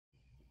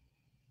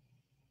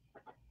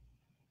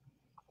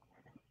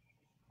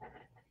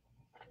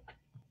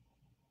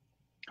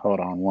Hold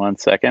on one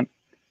second.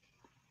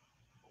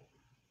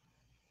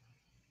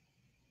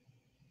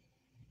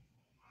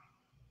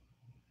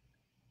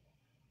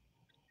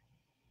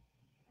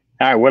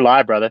 All right, we're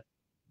live, brother.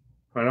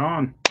 Right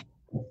on.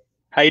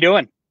 How you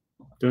doing?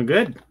 Doing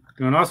good.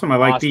 Doing awesome. I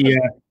like Awesome.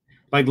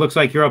 the looks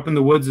like you're up in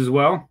the woods as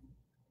well.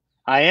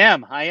 I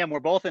am. We're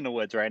both in the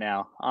woods right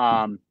now.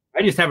 I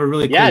just have a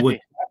really cool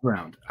wood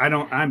background.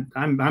 I'm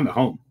at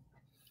home.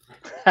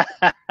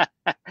 I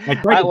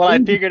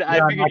figured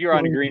you're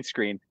on a green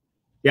screen.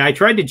 Yeah, I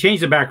tried to change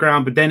the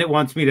background, but then it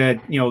wants me to,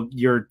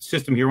 your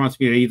system here wants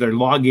me to either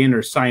log in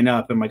or sign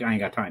up. I'm like, I ain't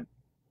got time.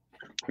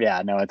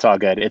 Yeah, no, it's all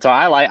good.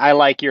 I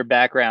like your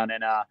background,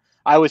 and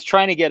I was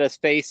trying to get us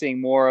facing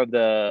more of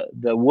the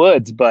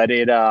woods, but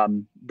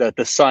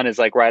the sun is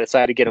like right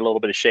aside to get a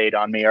little bit of shade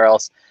on me, or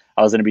else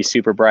I was going to be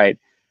super bright.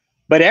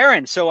 But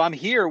Aaron, so I'm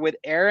here with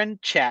Aaron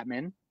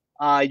Chapman.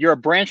 You're a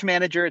branch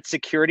manager at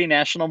Security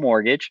National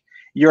Mortgage.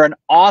 You're an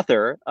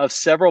author of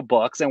several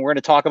books, and we're going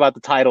to talk about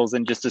the titles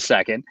in just a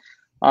second.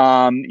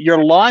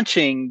 You're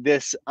launching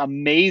this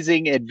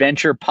amazing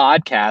adventure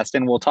podcast,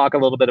 and we'll talk a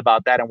little bit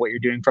about that and what you're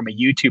doing from a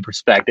YouTube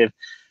perspective.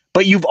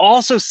 But you've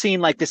also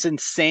seen like this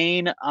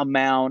insane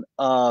amount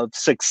of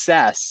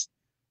success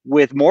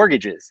with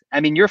mortgages. I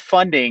mean, you're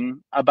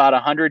funding about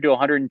 100 to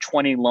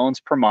 120 loans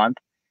per month.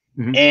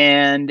 Mm-hmm.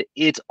 And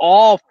it's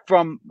all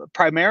from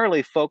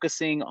primarily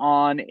focusing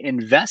on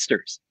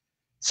investors.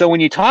 So when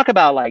you talk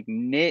about like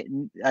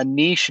a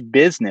niche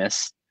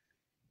business,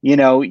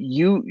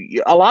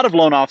 a lot of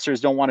loan officers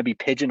don't want to be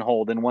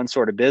pigeonholed in one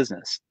sort of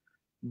business,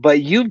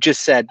 but you've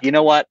just said, you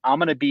know what, I'm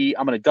going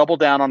to double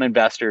down on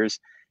investors,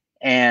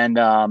 and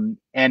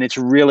it's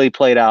really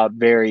played out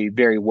very,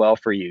 very well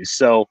for you.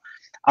 So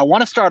I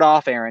want to start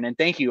off, Aaron, and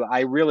thank you. I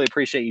really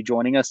appreciate you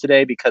joining us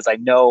today, because I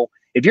know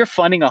if you're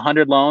funding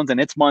 100 loans and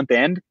it's month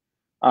end,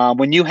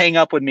 when you hang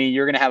up with me,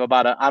 you're going to have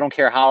I don't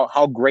care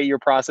how great your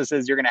process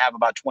is, you're going to have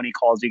about 20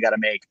 calls you got to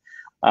make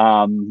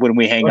when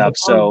we hang up.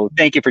 So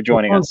thank you for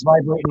joining us.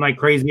 Vibrating like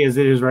crazy as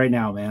it is right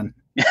now, man.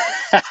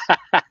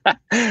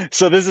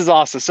 So this is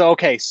awesome. So,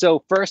 okay.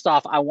 So first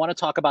off, I want to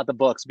talk about the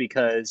books,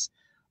 because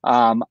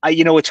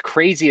what's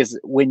crazy is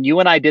when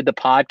you and I did the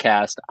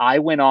podcast, I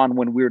went on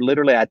when we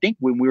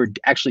were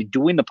actually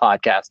doing the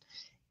podcast,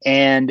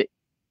 and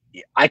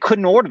I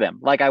couldn't order them.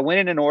 Like, I went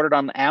in and ordered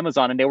on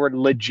Amazon, and they were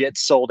legit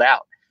sold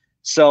out.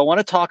 So I want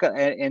to talk,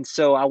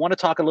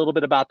 a little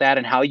bit about that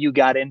and how you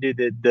got into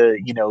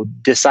the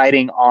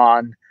deciding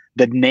on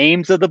the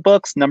names of the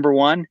books, number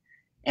one,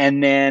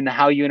 and then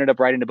how you ended up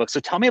writing the book. So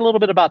tell me a little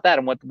bit about that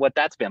and what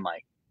that's been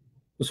like.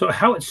 So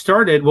how it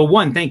started, well,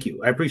 one, thank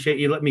you. I appreciate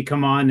you letting me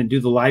come on and do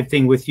the live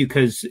thing with you,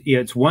 because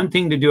it's one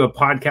thing to do a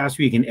podcast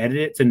where you can edit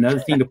it. It's another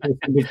thing to put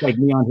somebody like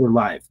me on here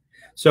live.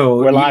 So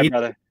we're live,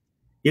 brother.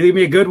 You leave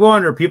me a good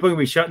one, or people are going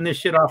to be shutting this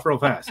shit off real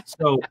fast.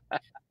 So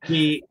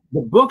the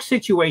book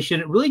situation,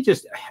 it really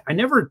just, I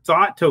never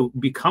thought to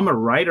become a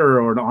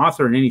writer or an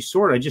author in any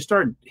sort. I just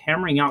started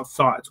hammering out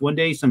thoughts. One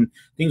day, some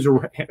things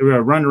were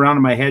running around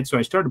in my head, so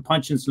I started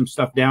punching some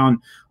stuff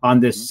down on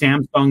this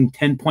Samsung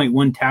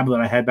 10.1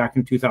 tablet I had back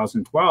in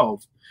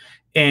 2012.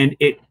 And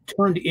it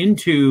turned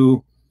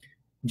into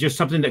just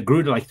something that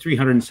grew to like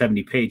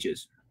 370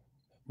 pages.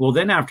 Well,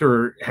 then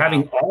after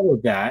having all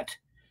of that,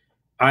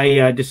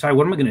 I decided,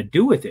 what am I going to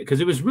do with it? Because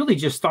it was really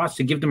just thoughts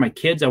to give to my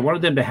kids. I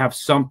wanted them to have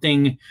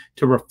something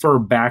to refer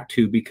back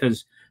to,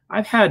 because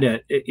I've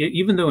had,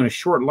 even though in a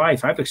short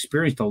life, I've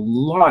experienced a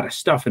lot of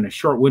stuff in a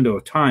short window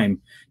of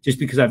time, just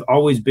because I've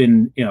always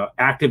been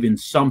active in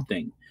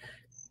something.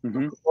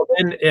 Mm-hmm. Well,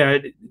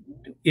 then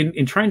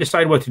in trying to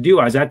decide what to do,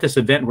 I was at this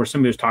event where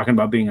somebody was talking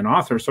about being an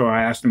author. So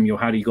I asked him,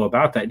 how do you go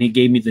about that? And he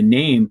gave me the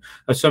name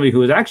of somebody who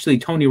was actually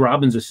Tony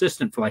Robbins'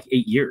 assistant for like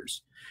 8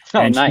 years.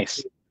 Oh, and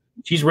nice.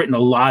 She's written a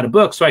lot of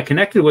books. So I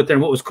connected with her.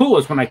 And what was cool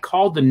is when I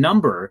called the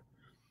number,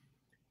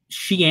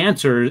 she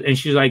answers, and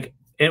she's like,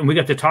 and we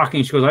got to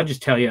talking. She goes, I'll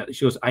just tell you,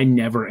 she goes, I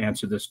never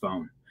answer this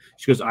phone.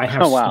 She goes, I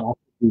have stopped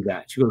to do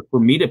that. She goes, for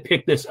me to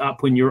pick this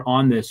up when you're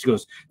on this, she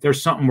goes,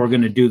 there's something we're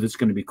going to do that's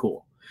going to be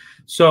cool.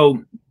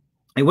 So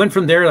I went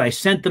from there. I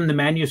sent them the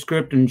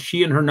manuscript, and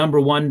she and her number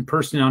one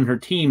person on her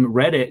team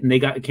read it,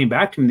 and came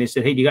back to me. And they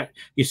said, hey,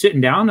 you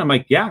sitting down? I'm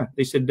like, yeah.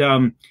 They said,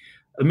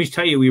 let me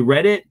tell you, we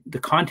read it. The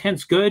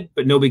content's good,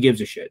 but nobody gives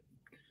a shit.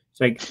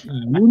 It's like,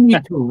 you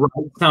need to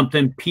write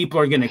something people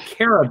are going to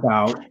care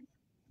about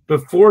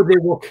before they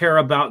will care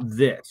about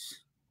this.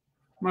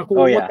 I'm like,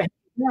 well, what the heck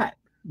is that?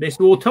 They said,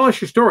 well, tell us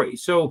your story.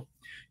 So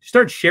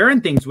start sharing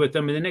things with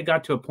them. And then it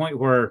got to a point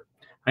where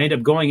I ended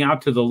up going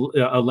out to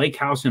a lake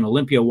house in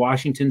Olympia,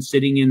 Washington,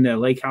 sitting in the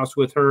lake house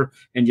with her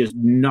and just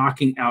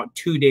knocking out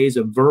 2 days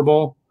of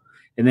verbal.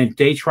 And then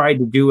they tried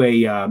to do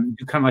kind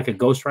of like a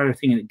ghostwriter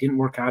thing, and it didn't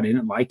work out. I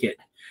didn't like it.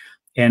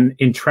 And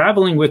in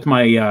traveling with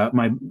I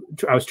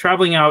was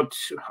traveling out,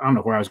 I don't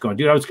know where I was going,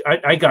 dude.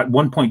 I got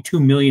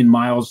 1.2 million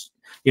miles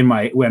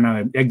when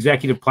I'm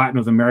executive platinum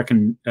of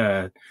American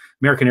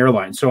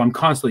Airlines. So I'm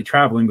constantly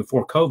traveling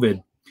before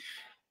COVID.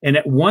 And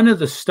at one of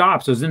the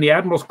stops, I was in the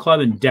Admirals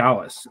Club in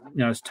Dallas.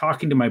 And I was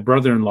talking to my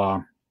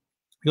brother-in-law.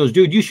 He goes,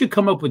 dude, you should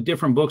come up with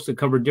different books that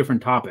cover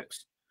different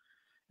topics.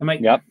 I'm like,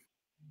 Yep.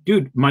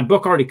 dude, my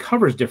book already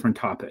covers different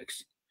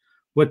topics.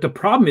 What the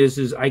problem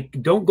is I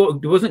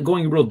wasn't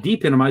going real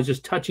deep in them. I was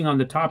just touching on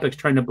the topics,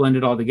 trying to blend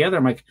it all together.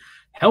 I'm like,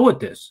 hell with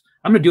this.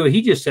 I'm going to do what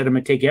he just said. I'm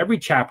going to take every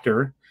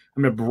chapter.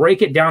 I'm going to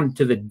break it down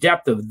to the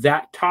depth of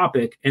that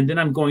topic. And then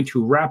I'm going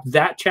to wrap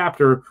that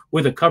chapter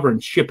with a cover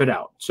and ship it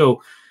out.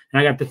 So,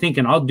 and I got to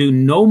thinking, I'll do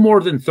no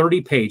more than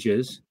 30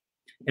 pages.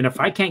 And if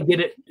I can't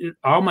get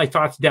all my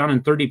thoughts down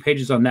in 30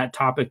 pages on that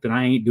topic, then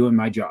I ain't doing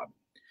my job.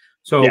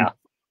 So yeah.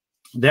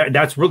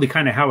 That's really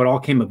kind of how it all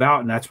came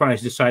about. And that's why I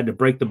decided to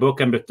break the book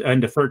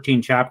into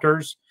 13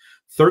 chapters,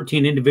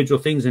 13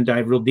 individual things, and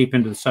dive real deep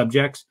into the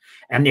subjects.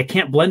 And you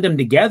can't blend them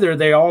together.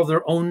 They all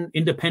their own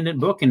independent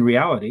book in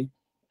reality.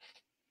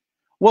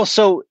 Well,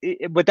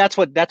 but that's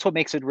what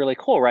makes it really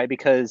cool, right?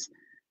 Because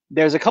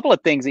there's a couple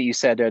of things that you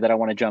said there that I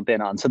want to jump in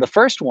on. So the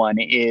first one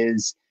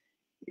is,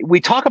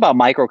 we talk about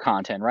micro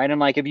content, right? And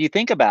like, if you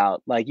think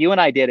about, like, you and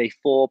I did a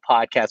full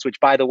podcast, which,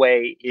 by the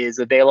way, is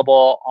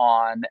available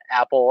on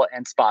Apple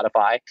and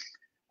Spotify.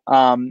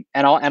 And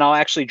I'll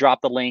actually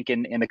drop the link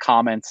in the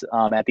comments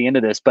at the end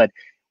of this. But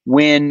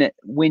when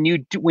you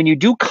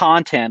do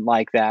content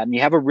like that and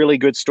you have a really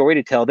good story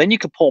to tell, then you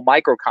can pull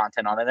micro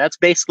content on it. That's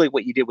basically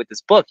what you did with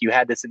this book. You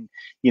had this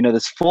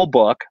this full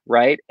book,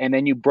 right? And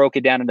then you broke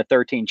it down into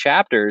 13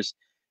 chapters,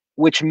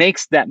 which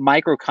makes that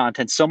micro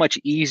content so much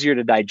easier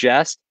to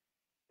digest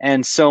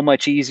and so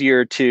much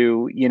easier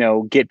to,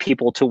 get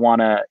people to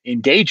want to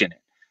engage in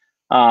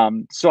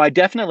it. So I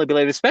definitely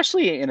believe,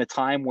 especially in a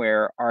time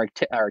where our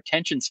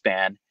attention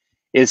span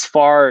is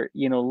far,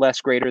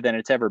 less greater than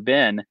it's ever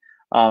been,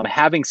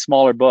 having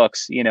smaller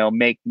books,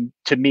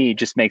 to me,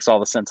 just makes all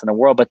the sense in the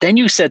world. But then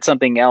you said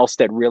something else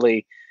that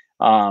really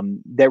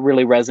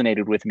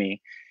resonated with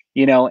me,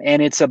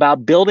 and it's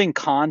about building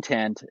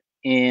content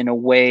in a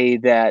way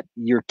that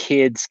your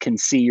kids can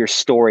see your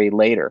story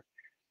later.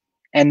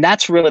 And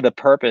that's really the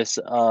purpose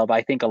of,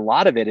 I think, a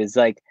lot of it is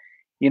like,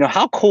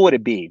 how cool would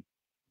it be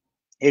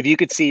if you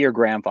could see your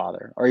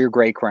grandfather or your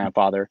great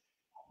grandfather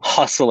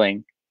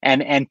hustling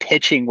and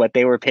pitching what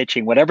they were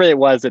pitching, whatever it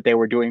was that they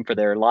were doing for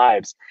their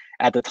lives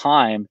at the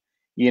time,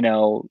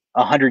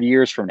 100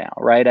 years from now,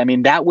 right? I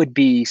mean, that would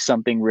be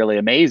something really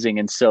amazing.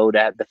 And so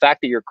that the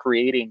fact that you're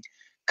creating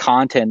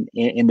content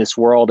in this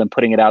world and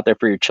putting it out there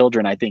for your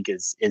children, I think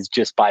is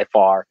just by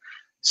far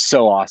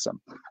so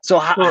awesome. So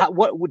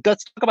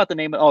let's talk about the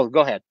name. Oh, go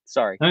ahead.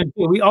 Sorry.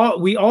 We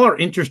all are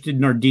interested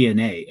in our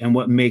DNA and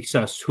what makes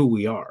us who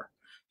we are.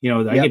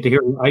 I get to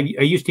hear, I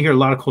used to hear a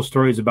lot of cool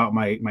stories about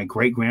my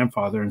great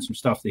grandfather and some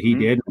stuff that he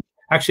did,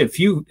 actually a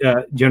few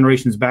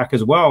generations back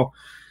as well.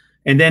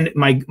 And then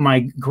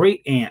my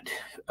great aunt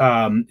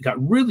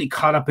got really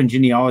caught up in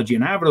genealogy,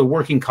 and I have a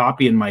working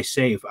copy in my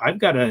safe. I've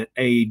got a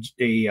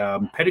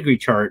pedigree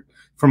chart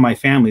from my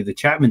family, the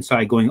Chapman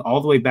side, going all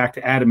the way back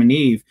to Adam and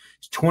Eve.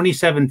 It's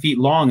 27 feet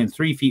long and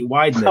 3 feet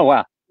wide. Oh,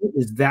 wow. It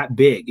is that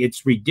big.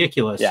 It's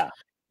ridiculous. Yeah. And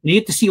you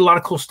get to see a lot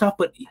of cool stuff,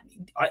 but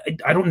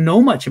I don't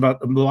know much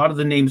about a lot of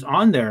the names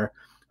on there.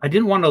 I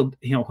didn't want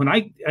to, when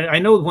I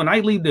know when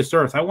I leave this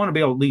earth, I want to be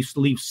able to at least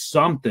leave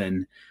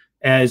something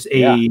as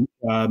a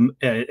kind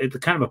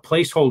of a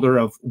placeholder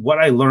of what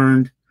I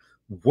learned,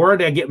 where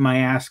did I get my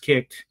ass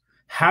kicked,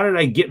 how did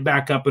I get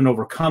back up and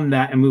overcome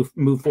that and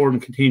move forward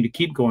and continue to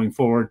keep going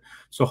forward.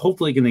 So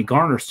hopefully can they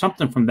garner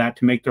something from that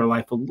to make their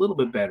life a little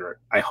bit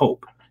better, I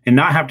hope, and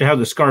not have to have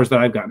the scars that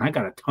I've gotten. I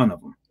got a ton of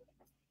them.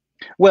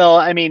 Well,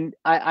 I mean,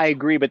 I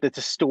agree, but it's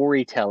a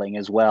storytelling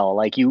as well.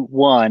 Like you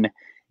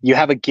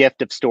have a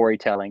gift of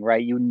storytelling,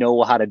 right? You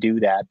know how to do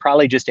that,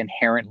 probably just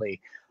inherently.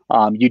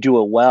 You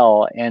do it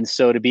well. And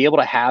so to be able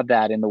to have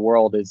that in the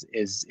world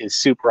is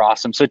super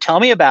awesome. So tell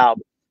me about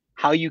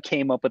how you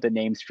came up with the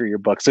names for your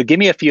book. So give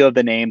me a few of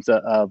the names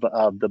of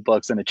the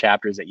books and the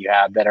chapters that you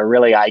have that are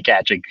really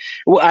eye-catching.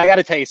 Well, I got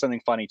to tell you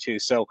something funny too.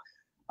 So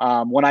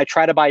when I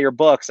try to buy your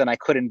books and I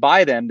couldn't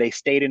buy them, they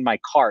stayed in my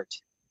cart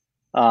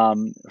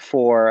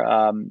for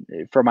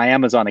my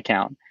Amazon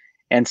account.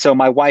 And so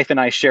my wife and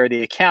I share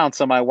the account.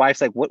 So my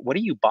wife's like, what are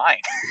you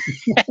buying?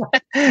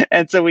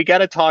 And so we got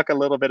to talk a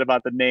little bit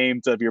about the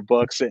names of your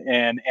books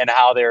and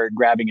how they're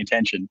grabbing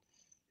attention.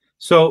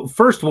 So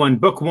first one,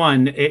 book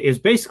one, is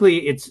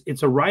basically,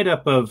 it's a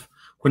write-up of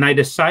when I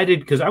decided,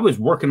 because I was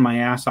working my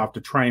ass off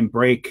to try and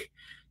break,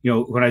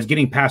 when I was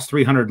getting past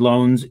 300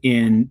 loans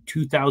in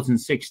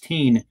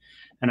 2016,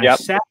 and I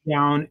sat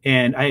down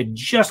and I had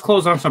just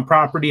closed on some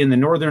property in the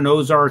northern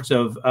Ozarks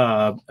of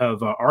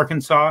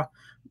Arkansas.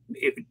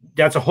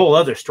 That's a whole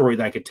other story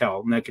that I could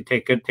tell, and that could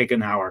take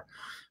an hour.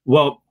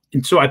 Well,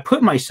 and so I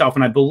put myself,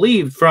 and I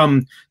believed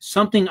from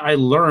something I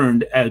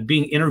learned as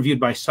being interviewed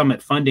by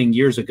Summit Funding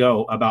years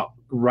ago about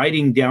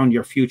writing down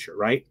your future,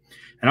 right?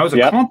 And I was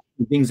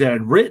accomplishing things that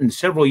I'd written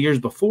several years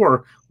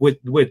before with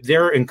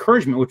their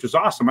encouragement, which was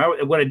awesome.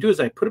 What I do is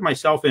I put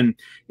myself in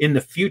the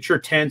future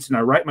tense, and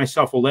I write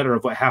myself a letter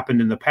of what happened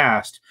in the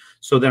past,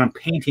 so that I'm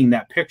painting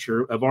that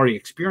picture of already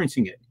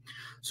experiencing it.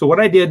 So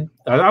what I did,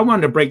 I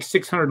wanted to break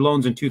 600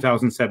 loans in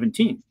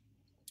 2017.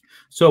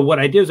 So what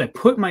I did is I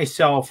put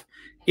myself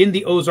in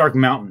the Ozark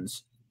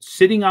Mountains,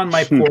 sitting on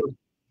my porch,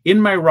 in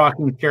my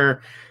rocking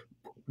chair,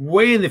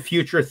 way in the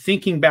future,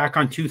 thinking back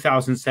on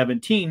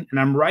 2017, and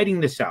I'm writing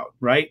this out,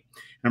 right?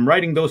 I'm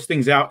writing those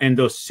things out, and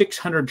those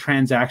 600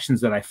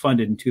 transactions that I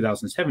funded in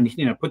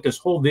 2017, I put this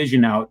whole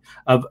vision out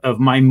of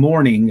my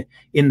morning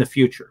in the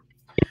future.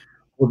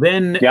 Well,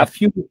 then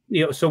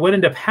so what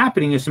ended up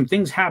happening is some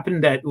things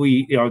happened that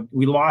we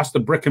lost the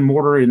brick and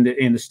mortar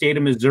in the state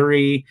of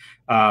Missouri.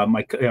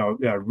 My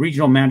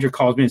regional manager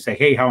calls me and say,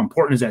 "Hey, how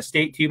important is that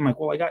state to you?" I'm like,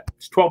 "Well,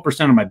 it's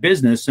 12% of my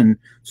business, and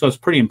so it's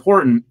pretty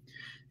important."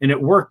 And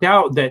it worked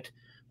out that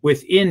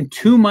within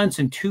 2 months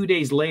and 2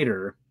 days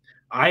later,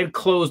 I had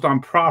closed on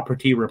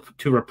property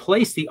to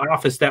replace the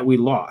office that we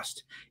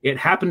lost. It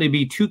happened to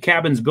be 2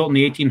 cabins built in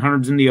the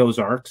 1800s in the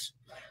Ozarks.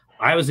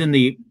 I was in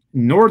the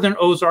northern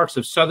Ozarks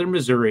of southern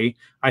Missouri.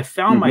 I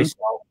found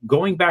myself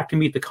going back to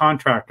meet the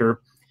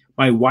contractor.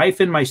 My wife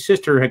and my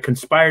sister had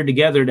conspired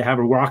together to have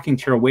a rocking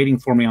chair waiting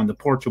for me on the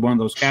porch of one of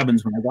those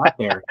cabins when I got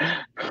there.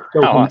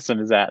 So how awesome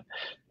is that?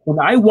 When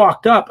I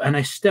walked up and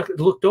I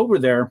looked over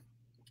there,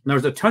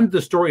 there's a ton of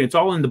the story. It's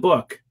all in the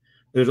book.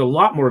 There's a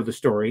lot more of the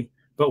story.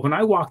 But when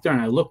I walked there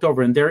and I looked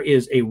over and there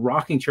is a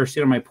rocking chair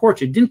sitting on my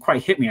porch, it didn't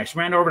quite hit me. I just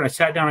ran over and I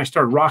sat down, I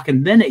started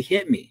rocking, then it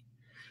hit me.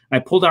 I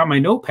pulled out my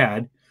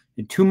notepad,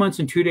 and 2 months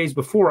and 2 days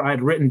before, I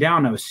had written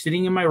down, I was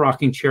sitting in my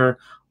rocking chair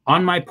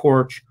on my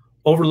porch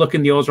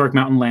overlooking the Ozark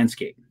Mountain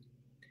landscape.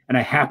 And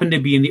I happened to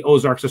be in the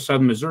Ozarks of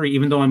southern Missouri,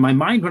 even though in my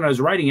mind when I was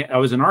writing it, I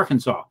was in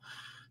Arkansas.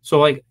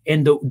 So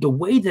and the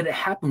way that it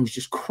happened was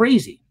just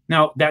crazy.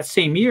 Now, that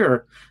same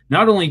year,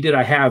 not only did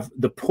I have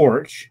the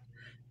porch,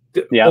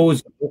 the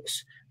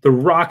Ozarks, the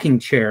rocking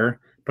chair,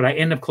 but I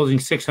ended up closing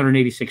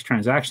 686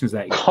 transactions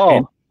that year.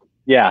 Oh,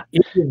 yeah.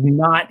 It was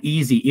not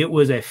easy. It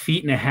was a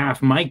feat and a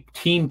half. My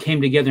team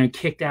came together and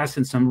kicked ass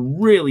in some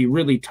really,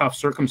 really tough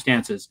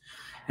circumstances.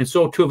 And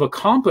so to have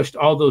accomplished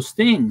all those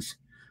things,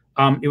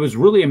 it was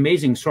really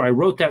amazing. So I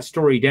wrote that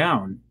story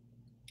down,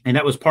 and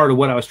that was part of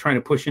what I was trying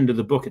to push into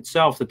the book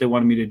itself that they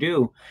wanted me to do.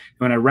 And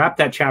when I wrapped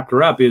that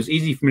chapter up, it was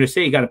easy for me to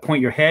say, you got to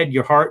point your head,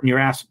 your heart, and your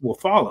ass will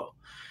follow.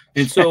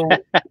 And so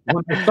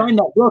when I sign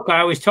that book, I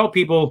always tell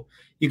people,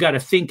 you got to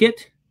think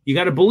it, you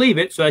got to believe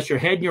it. So that's your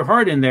head and your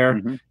heart in there.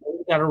 You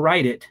got to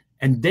write it.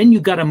 And then you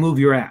got to move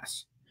your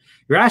ass.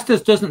 Your ass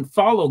just doesn't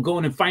follow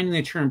going and finding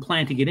the churn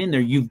plan to get in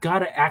there. You've got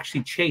to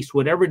actually chase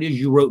whatever it is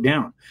you wrote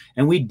down.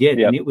 And we did.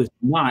 And it was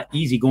not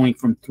easy going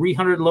from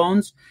 300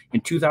 loans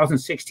in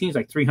 2016, it's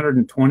like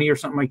 320 or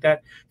something like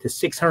that, to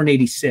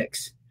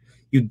 686.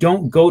 You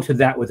don't go to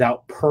that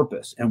without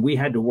purpose. And we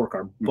had to work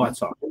our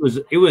butts off.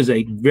 It was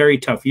a very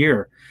tough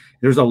year.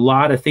 There's a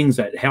lot of things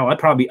that, hell,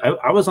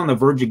 I was on the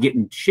verge of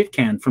getting shit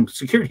canned from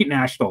Security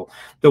National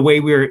the way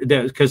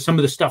because some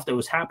of the stuff that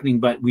was happening,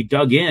 but we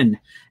dug in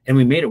and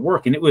we made it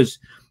work. And it was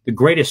the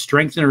greatest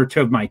strengthener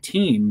of my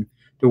team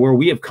to where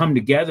we have come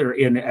together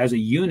as a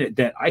unit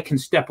that I can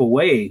step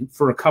away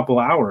for a couple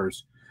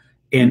hours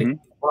and when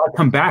I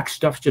come back,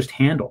 stuff's just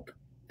handled.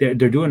 They're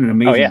doing an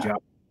amazing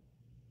job.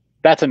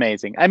 That's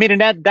amazing. I mean,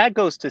 and that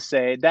goes to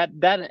say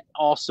that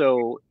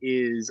also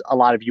is a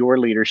lot of your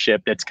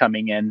leadership that's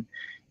coming in,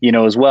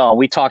 as well.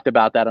 We talked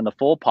about that on the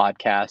full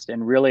podcast,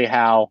 and really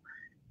how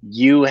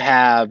you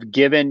have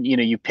given,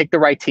 you pick the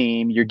right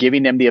team, you're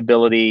giving them the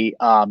ability.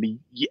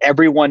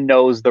 Everyone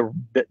knows that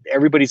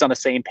everybody's on the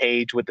same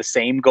page with the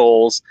same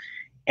goals.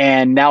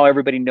 And now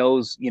everybody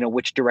knows,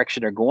 which direction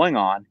they're going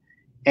on.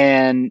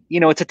 And,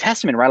 it's a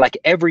testament, right? Like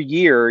every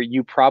year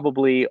you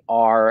probably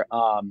are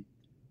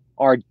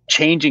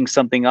changing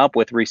something up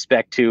with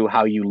respect to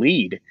how you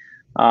lead.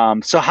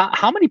 So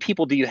how many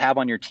people do you have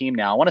on your team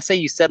now? I want to say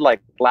you said like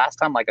last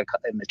time, like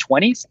in the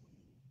 20s?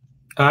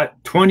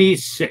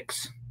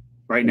 26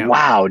 right now.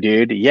 Wow,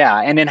 dude.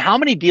 Yeah. And then how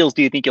many deals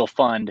do you think you'll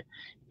fund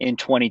in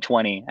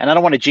 2020? And I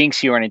don't want to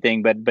jinx you or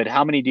anything, but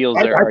how many deals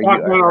are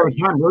you?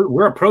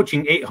 We're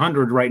approaching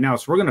 800 right now.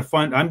 So we're going to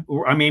fund,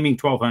 I'm aiming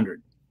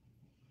 1,200.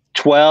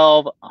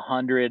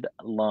 1,200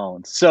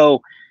 loans.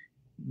 So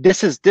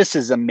this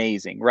is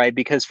amazing, right?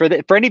 Because for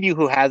any of you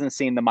who hasn't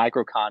seen the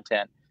micro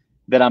content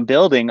that I'm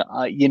building,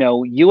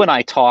 you and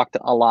I talked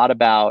a lot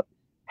about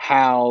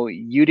how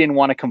you didn't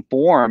want to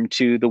conform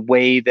to the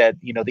way that,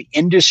 the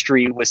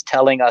industry was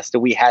telling us that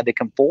we had to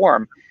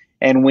conform.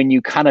 And when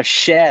you kind of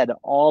shed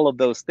all of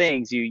those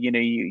things,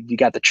 you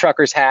got the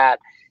trucker's hat,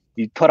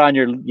 you put on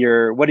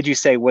your what did you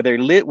say? Were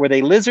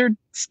they lizard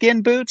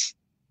skin boots?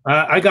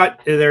 I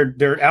got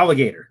their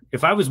alligator.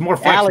 If I was more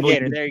flexible,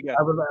 alligator, there you go.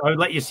 I would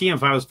let you see them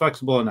if I was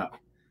flexible enough.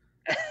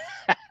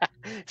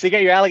 So you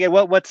got your alligator.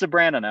 What's the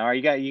brand on now?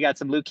 You got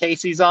some Luke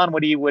Casey's on?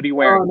 What are you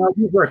wearing? Oh, no,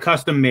 these are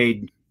custom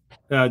made.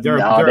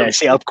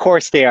 See, of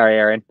course they are,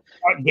 Aaron.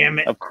 God damn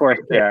it! Of course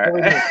they are.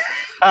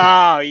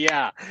 Oh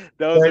yeah,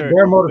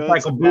 they're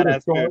motorcycle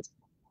boots.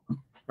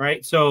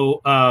 Right.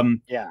 So,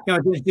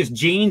 just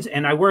jeans,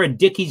 and I wear a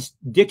Dickies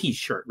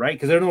shirt, right?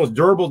 Because they're the most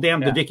durable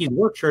the Dickies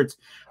work shirts.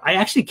 I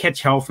actually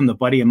catch hell from the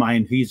buddy of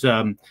mine. His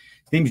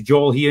name's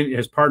Joel. He and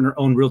his partner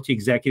own Realty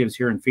Executives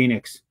here in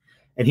Phoenix,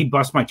 and he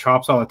busts my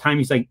chops all the time.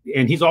 He's like,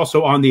 and he's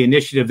also on the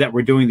initiative that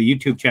we're doing, the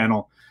YouTube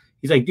channel.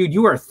 He's like, dude,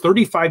 you wear a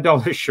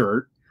 $35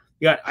 shirt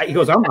He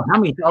goes, I don't know how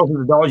many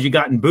thousands of dollars you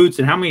got in boots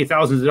and how many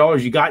thousands of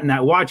dollars you got in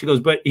that watch. He goes,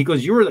 but he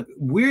goes, you were the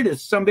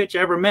weirdest sumbitch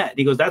I ever met.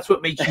 He goes, that's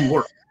what makes you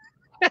work.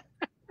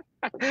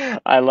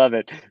 I love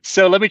it.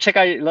 So let me check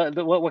out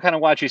what kind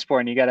of watch you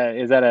sporting. You got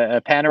is that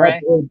a Panerai?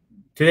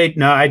 Today,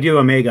 no, I do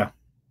Omega.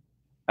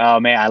 Oh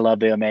man, I love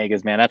the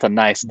Omegas, man. That's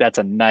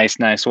a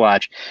nice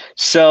watch.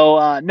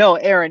 So no,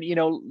 Aaron,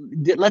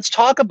 let's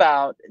talk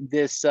about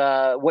this,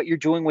 what you're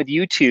doing with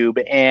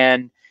YouTube,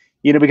 and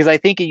because I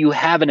think you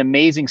have an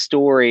amazing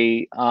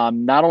story,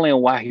 not only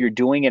on why you're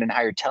doing it and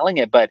how you're telling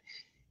it, but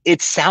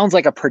it sounds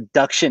like a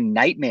production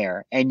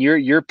nightmare, and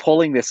you're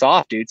pulling this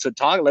off, dude. So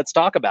let's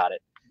talk about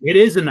it. It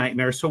is a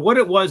nightmare. So what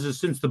it was is,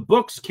 since the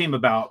books came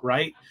about,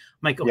 right? I'm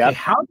like, okay, yep.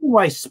 How do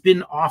I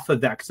spin off of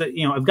that? Because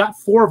I've got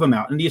 4 of them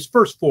out, and these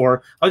first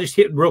 4, I'll just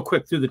hit real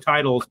quick through the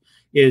titles.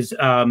 Is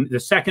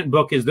the second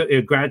book is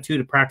the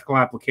Gratitude: A Practical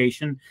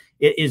Application.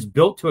 It is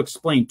built to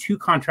explain 2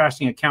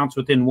 contrasting accounts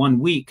within 1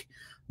 week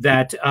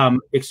that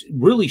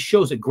really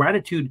shows that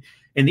gratitude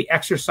and the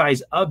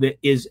exercise of it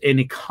is an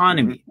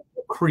economy.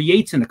 It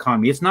creates an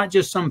economy. It's not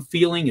just some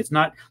feeling. It's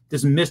not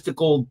this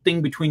mystical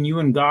thing between you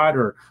and God,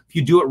 or if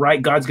you do it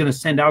right, God's going to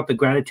send out the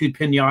gratitude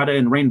pinata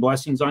and rain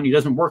blessings on you. It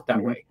doesn't work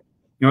that way.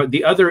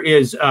 The other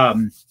is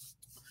the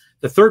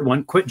third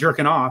one, quit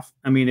jerking off.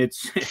 I mean,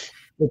 it's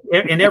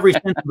in every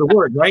sense of the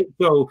word, right?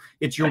 So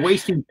it's you're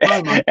wasting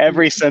time on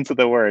every sense of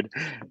the word.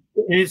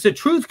 And it's the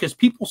truth, because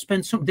people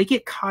they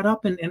get caught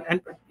up and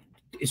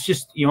it's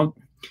just,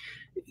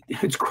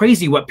 it's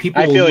crazy what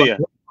people.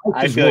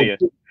 I feel you.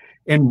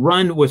 And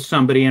run with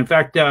somebody. In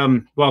fact,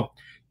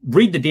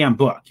 read the damn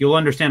book. You'll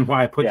understand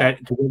why I put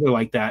that together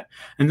like that.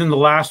 And then the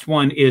last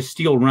one is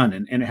Steel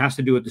Running, and it has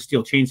to do with the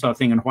steel chainsaw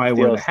thing and why I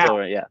wear the hat.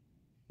 Yeah.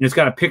 And it's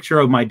got a picture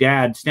of my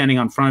dad standing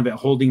on front of it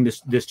holding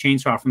this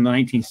chainsaw from the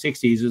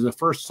 1960s. It was the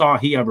first saw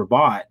he ever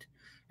bought,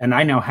 and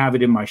I now have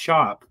it in my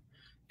shop.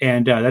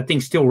 And that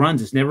thing still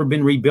runs. It's never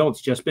been rebuilt.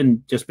 It's just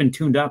been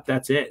tuned up.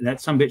 That's it. And that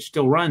sumbitch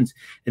still runs.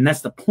 And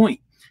that's the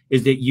point,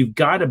 is that you've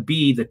got to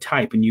be the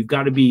type, and you've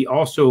got to be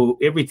also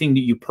everything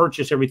that you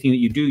purchase, everything that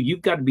you do,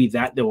 you've got to be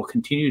that will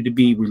continue to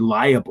be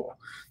reliable.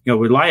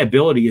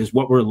 Reliability is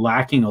what we're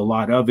lacking a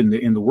lot of in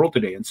the world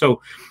today. And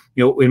so,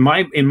 in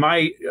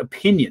my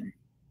opinion,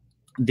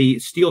 the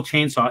steel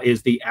chainsaw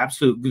is the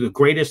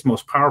greatest,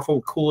 most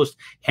powerful, coolest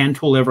hand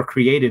tool ever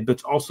created, but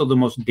it's also the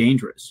most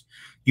dangerous.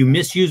 You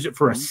misuse it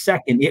for a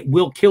second, it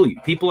will kill you.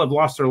 People have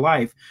lost their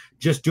life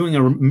just doing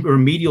a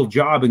remedial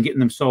job and getting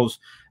themselves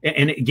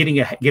and getting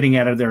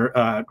out of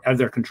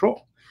their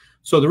control.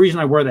 So the reason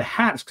I wear the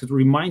hat is because it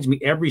reminds me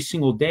every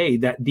single day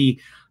that the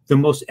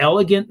most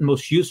elegant,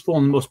 most useful,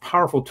 and most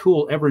powerful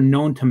tool ever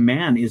known to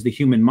man is the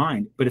human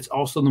mind, but it's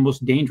also the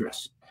most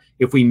dangerous.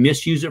 If we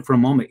misuse it for a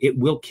moment, it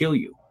will kill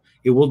you.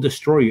 It will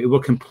destroy you. It will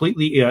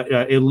completely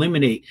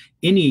eliminate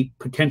any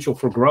potential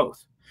for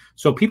growth.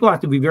 So people have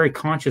to be very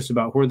conscious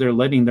about where they're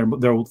letting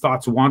their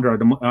thoughts wander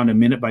on a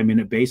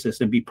minute-by-minute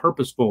basis, and be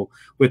purposeful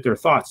with their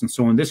thoughts. And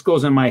so when this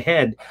goes in my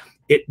head,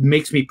 it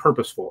makes me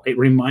purposeful. It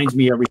reminds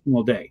me every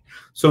single day.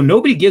 So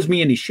nobody gives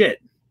me any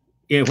shit.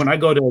 When I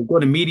go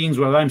to meetings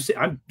where I'm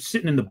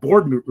sitting in the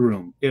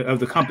boardroom of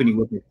the company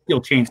with a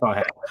steel chainsaw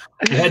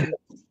hat.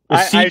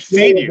 I've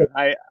seen you.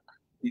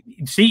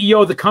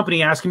 CEO of the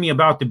company asking me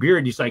about the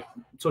beard. He's like,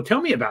 so tell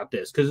me about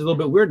this, because it's a little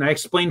bit weird. And I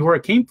explained where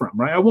it came from,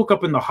 right? I woke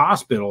up in the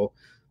hospital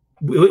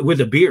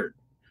with a beard,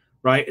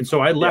 right? And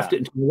so I left it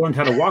until I learned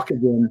how to walk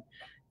again.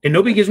 And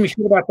nobody gives me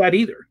shit about that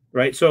either,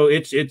 right? So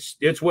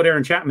it's what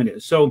Aaron Chapman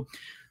is. So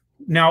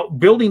now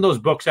building those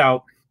books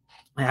out,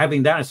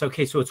 having that, it's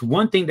okay. So it's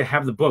one thing to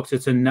have the books.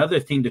 It's another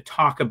thing to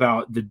talk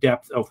about the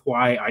depth of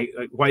why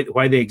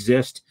they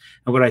exist,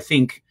 and what I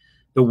think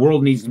the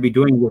world needs to be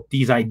doing with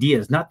these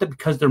ideas. Not that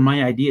because they're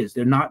my ideas,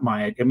 they're not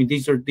my. I mean,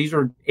 these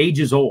are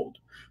ages old.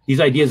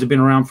 These ideas have been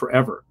around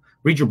forever.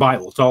 Read your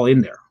Bible; it's all in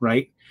there,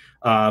 right?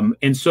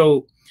 And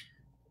so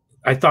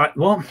I thought,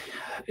 well,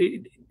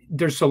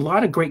 there's a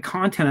lot of great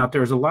content out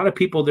there. There's a lot of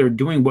people that are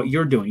doing what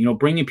you're doing.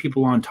 Bringing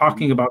people on,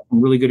 talking about some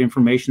really good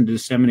information to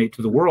disseminate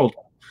to the world.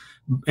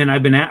 And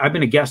I've been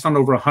a guest on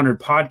over 100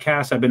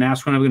 podcasts. I've been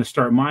asked when I'm going to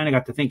start mine. I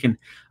got to thinking,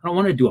 I don't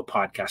want to do a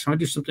podcast. I want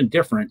to do something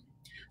different.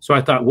 So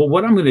I thought, well,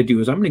 what I'm going to do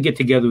is I'm going to get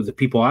together with the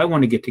people I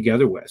want to get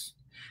together with.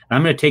 And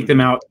I'm going to take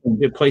them out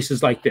to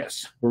places like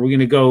this, where we're going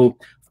to go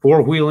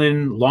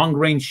four-wheeling,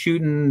 long-range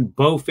shooting,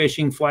 bow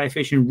fishing, fly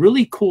fishing,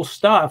 really cool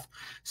stuff.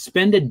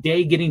 Spend a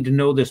day getting to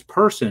know this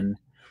person,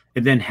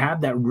 and then have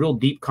that real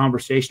deep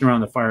conversation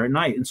around the fire at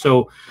night. And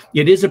so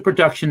it is a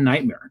production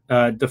nightmare.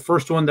 The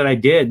first one that I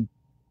did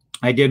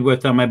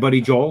with my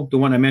buddy Joel, the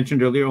one I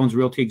mentioned earlier, owns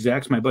Realty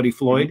Execs. My buddy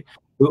Floyd,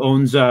 who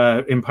owns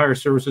Empire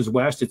Services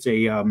West. It's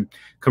a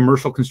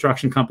commercial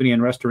construction company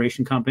and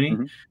restoration company.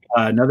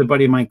 Another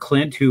buddy of mine,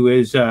 Clint, who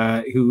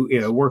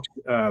works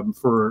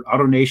for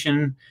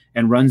AutoNation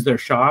and runs their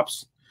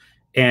shops.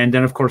 And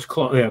then, of course,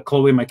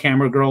 Chloe, my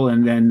camera girl,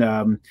 and then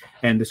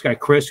and this guy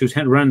Chris, who's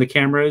running the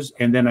cameras.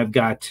 And then I've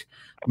got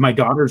my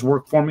daughters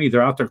work for me.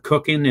 They're out there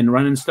cooking and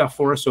running stuff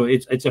for us. So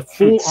it's a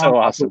full. So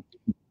awesome.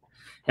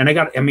 And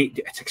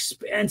it's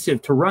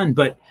expensive to run,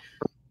 but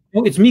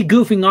Well, it's me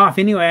goofing off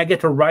anyway. I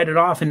get to write it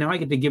off, and now I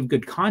get to give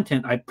good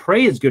content. I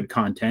pray it's good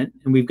content,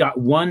 and we've got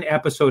one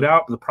episode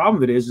out. But the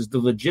problem of it is the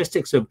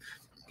logistics of,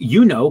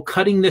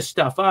 cutting this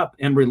stuff up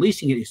and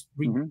releasing it is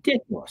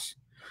ridiculous.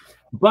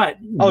 But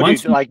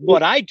dude, like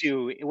what I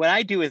do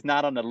is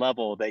not on the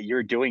level that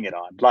you're doing it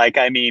on. Like,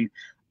 I mean,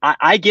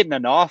 I get in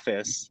an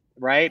office,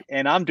 right,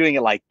 and I'm doing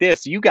it like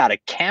this. You got a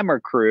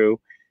camera crew.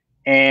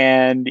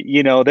 And,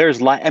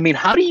 there's light. I mean,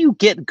 how do you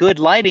get good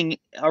lighting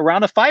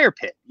around a fire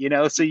pit?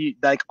 So you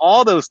like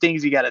all those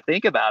things you got to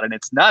think about, and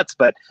it's nuts,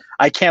 but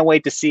I can't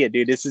wait to see it,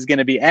 dude. This is going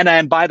to be,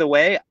 and by the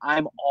way,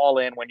 I'm all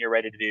in when you're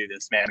ready to do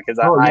this, man, because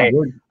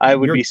I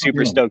would be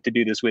super stoked to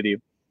do this with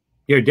you.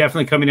 You're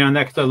definitely coming on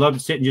that, because I love to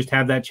sit and just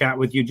have that chat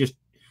with you, just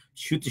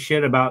shoot the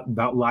shit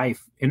about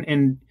life.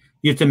 And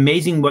it's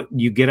amazing what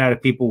you get out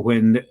of people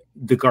when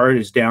the guard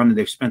is down and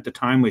they've spent the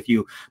time with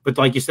you. But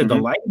like you said, the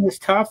lighting is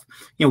tough.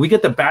 We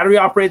get the battery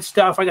operated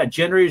stuff. I got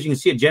generators. You can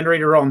see a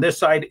generator on this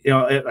side,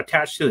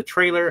 attached to the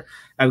trailer.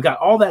 I've got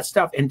all that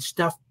stuff, and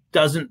stuff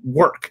doesn't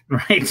work,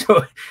 right?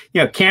 So,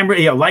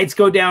 camera, lights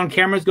go down,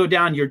 cameras go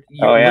down. You're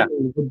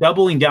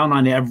doubling down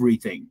on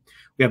everything.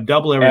 We have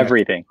double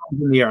everything.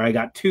 In the air. I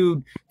got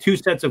two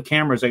sets of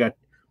cameras. I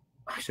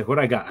said, what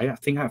I got? I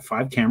think I have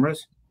 5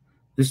 cameras.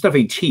 This stuff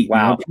ain't cheap.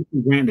 Wow.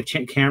 $50,000 a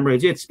camera.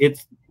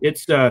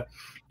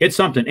 It's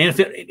something.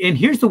 And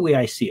here's the way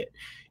I see it.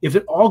 If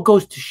it all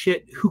goes to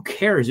shit, who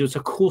cares? It's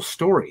a cool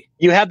story.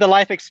 You have the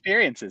life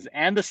experiences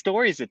and the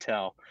stories to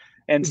tell.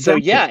 And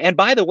exactly. So, yeah. And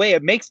by the way,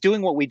 it makes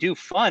doing what we do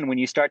fun when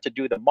you start to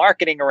do the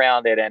marketing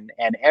around it and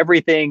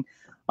everything.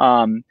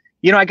 I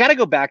got to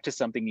go back to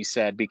something you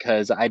said,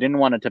 because I didn't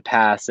want it to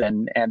pass.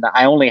 And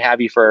I only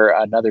have you for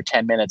another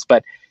 10 minutes.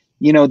 But,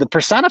 the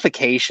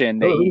personification,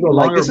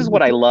 this is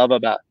what I love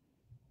about.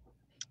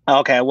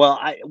 Okay, well,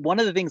 one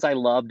of the things I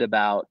loved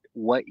about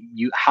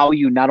how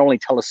you not only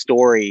tell a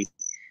story,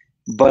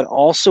 but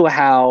also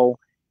how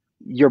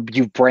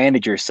you've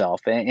branded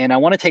yourself. And I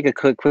want to take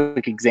a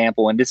quick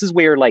example. And this is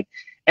where, like,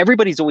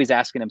 everybody's always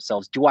asking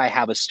themselves, do I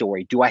have a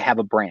story? Do I have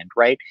a brand?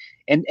 Right?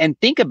 And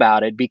think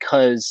about it,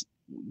 because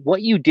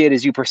what you did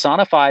is you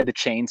personified the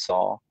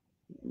chainsaw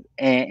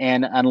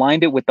and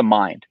aligned it with the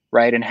mind,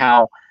 right? And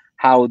how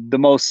the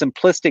most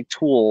simplistic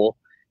tool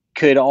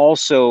could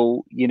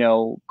also,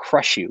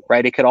 crush you,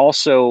 right? It could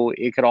also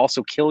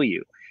kill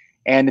you.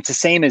 And it's the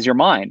same as your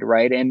mind,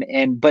 right?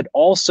 But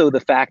also the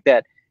fact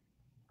that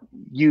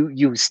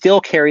you still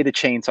carry the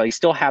chainsaw, you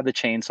still have the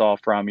chainsaw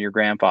from your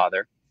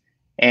grandfather.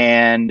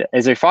 And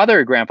is your father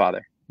or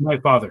grandfather? My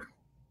father.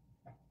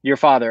 Your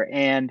father.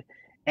 And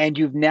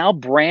you've now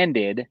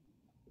branded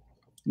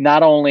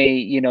not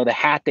only, the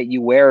hat that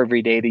you wear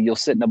every day that you'll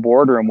sit in a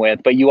boardroom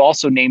with, but you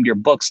also named your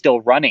book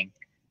Still Running,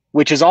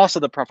 which is also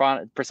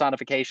the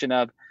personification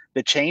of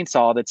the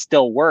chainsaw that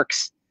still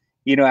works,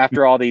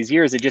 after all these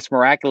years. It just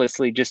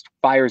miraculously just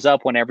fires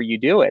up whenever you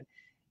do it.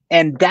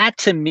 And that,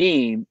 to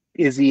me,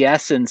 is the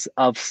essence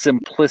of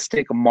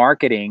simplistic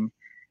marketing,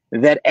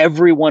 that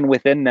everyone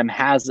within them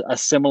has a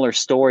similar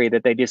story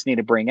that they just need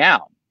to bring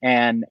out.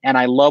 And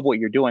I love what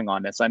you're doing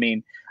on this. I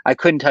mean, I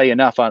couldn't tell you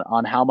enough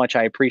on how much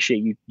I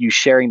appreciate you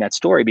sharing that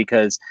story,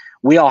 because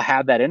we all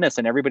have that in us,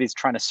 and everybody's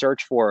trying to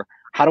search for,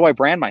 how do I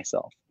brand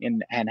myself?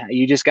 And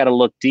you just got to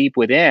look deep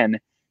within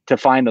to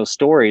find those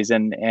stories.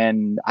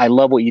 And I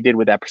love what you did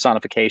with that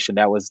personification.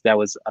 That was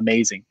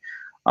amazing.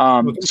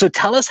 So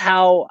tell us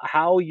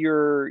how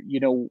you're,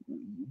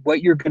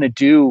 what you're going to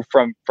do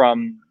from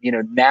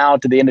now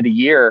to the end of the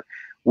year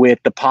with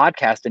the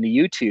podcast and the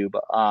YouTube.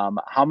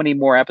 How many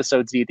more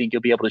episodes do you think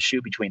you'll be able to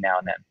shoot between now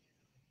and then?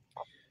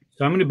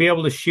 So I'm going to be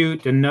able to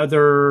shoot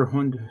another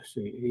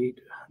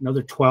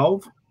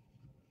 12.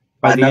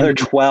 Another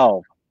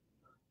 12.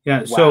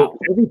 Yeah. Wow. So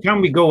every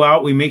time we go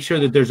out, we make sure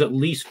that there's at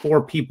least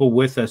 4 people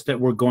with us that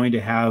we're going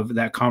to have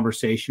that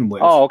conversation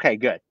with. Oh, okay,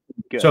 good.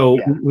 So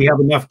we have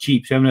enough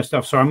Jeeps, have enough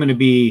stuff. So I'm going to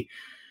be,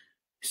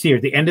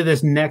 at the end of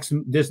this next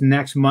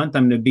month,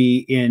 I'm going to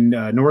be in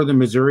northern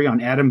Missouri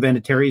on Adam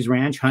Vinatieri's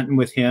ranch, hunting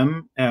with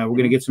him. We're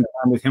going to get some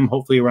time with him,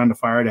 hopefully around the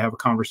fire, to have a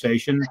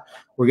conversation.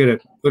 We're going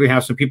to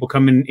have some people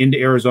coming into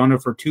Arizona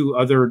for two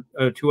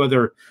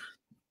other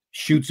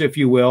shoots, if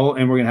you will,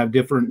 and we're going to have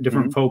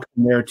different folks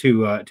in there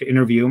to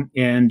interview.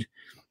 And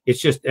it's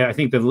just, I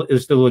think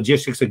it's the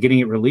logistics of getting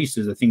it released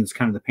is the thing that's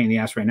kind of the pain in the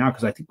ass right now,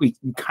 because I think we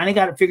kind of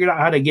got it figured out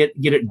how to get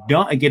it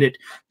done, get it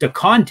to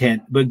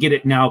content, but get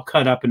it now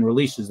cut up and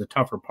released is the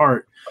tougher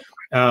part.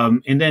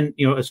 And then,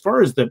 as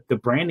far as the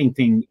branding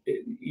thing,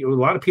 a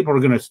lot of people are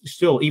going to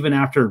still, even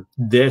after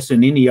this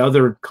and any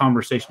other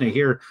conversation they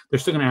hear, they're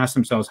still going to ask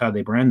themselves how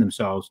they brand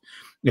themselves,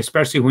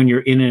 especially when you're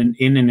in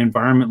an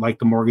environment like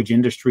the mortgage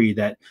industry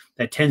that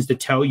tends to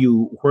tell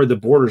you where the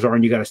borders are,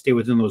 and you got to stay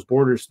within those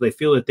borders. So they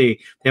feel that they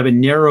have a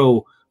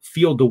narrow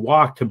field to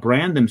walk to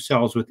brand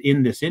themselves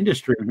within this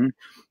industry. Mm-hmm.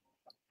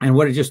 And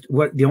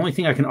the only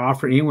thing I can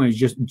offer anyone is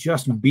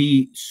just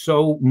be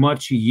so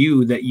much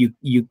you that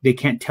they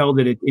can't tell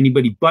that it's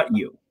anybody but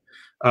you.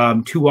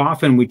 Too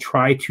often we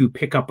try to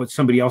pick up what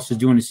somebody else is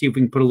doing to see if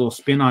we can put a little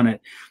spin on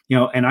it,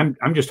 and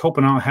I'm just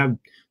hoping I'll have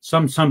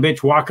some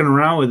bitch walking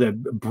around with a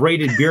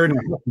braided beard and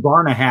a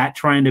Barna hat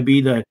trying to be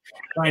the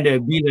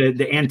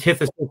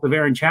antithesis of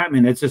Aaron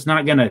Chapman. It's just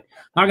not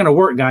gonna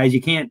work, guys.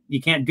 You can't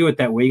do it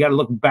that way. You got to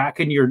look back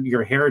in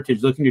your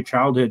heritage, look in your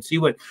childhood, see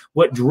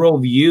what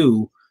drove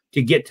you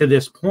to get to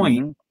this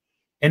point,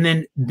 and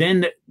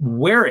then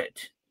wear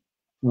it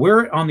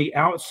on the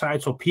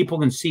outside so people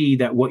can see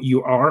that what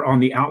you are on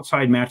the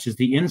outside matches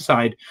the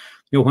inside.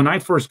 When I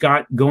first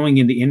got going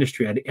in the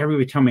industry, I had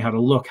everybody tell me how to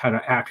look, how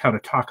to act, how to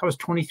talk. I was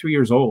 23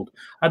 years old.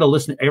 I had to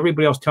listen to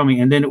everybody else tell me,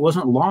 and then it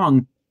wasn't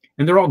long,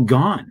 and they're all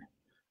gone.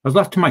 I was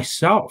left to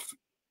myself.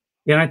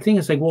 And I think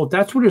it's like, well, if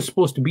that's what it's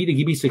supposed to be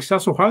to be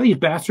successful, why are these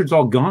bastards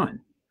all gone?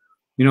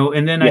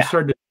 And then I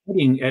started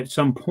deciding at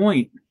some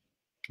point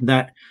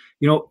that,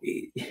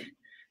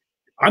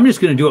 I'm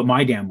just going to do it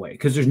my damn way,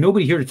 because there's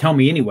nobody here to tell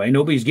me anyway.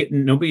 Nobody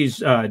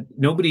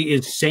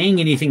is saying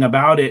anything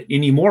about it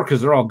anymore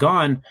because they're all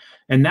gone.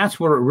 And that's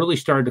where it really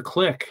started to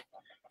click.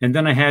 And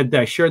then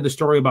I shared the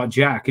story about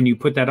Jack, and you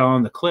put that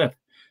on the clip.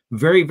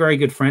 Very, very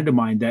good friend of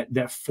mine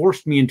that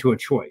forced me into a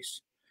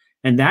choice.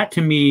 And that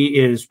to me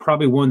is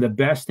probably one of the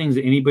best things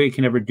that anybody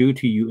can ever do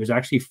to you, is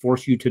actually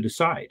force you to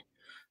decide.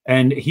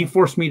 And he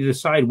forced me to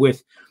decide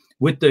with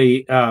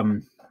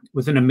an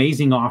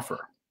amazing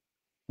offer.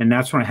 And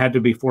that's when I had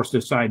to be forced to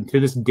decide. And to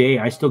this day,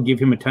 I still give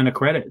him a ton of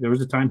credit. There was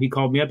a time he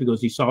called me up. He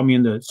goes, he saw me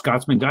in the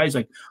Scotsman guy. He's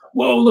like,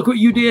 whoa, look what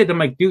you did. I'm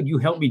like, dude, you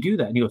helped me do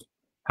that. And he goes,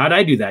 how'd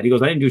I do that? He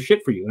goes, I didn't do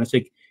shit for you. And I was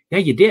like, yeah,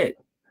 you did.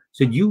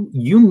 So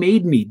you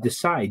made me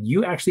decide.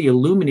 You actually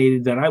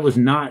illuminated that I was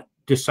not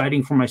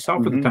deciding for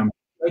myself at the time.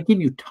 I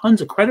give you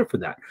tons of credit for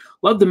that.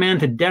 Love the man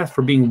to death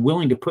for being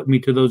willing to put me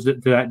to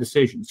that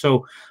decision.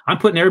 So I'm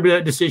putting everybody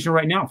that decision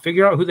right now.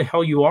 Figure out who the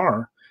hell you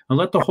are, and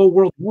let the whole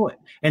world know it.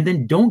 And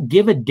then don't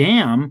give a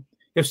damn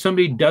if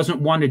somebody doesn't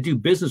want to do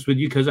business with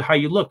you because of how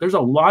you look. There's a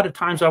lot of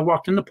times I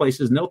walked into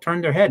places and they'll turn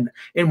their head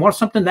and want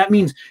something. That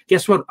means,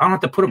 guess what? I don't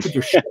have to put up with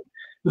your shit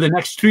for the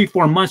next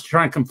 3-4 months to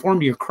try and conform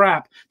to your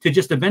crap, to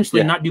just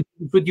eventually not do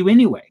business with you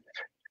anyway.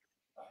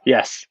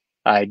 Yes,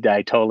 I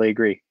totally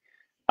agree.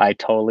 I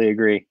totally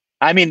agree.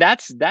 I mean,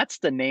 that's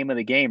the name of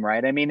the game,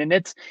 right? I mean, and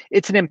it's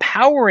an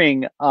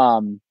empowering.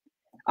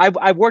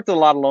 I've worked with a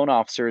lot of loan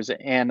officers,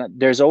 and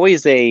there's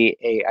always I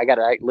got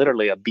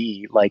literally a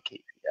bee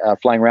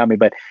flying around me,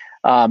 but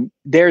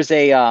there's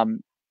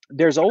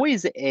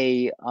always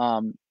a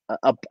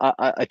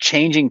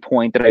changing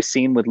point that I've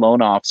seen with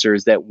loan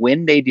officers, that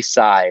when they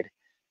decide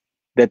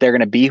that they're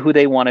going to be who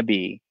they want to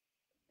be,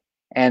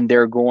 and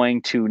they're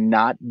going to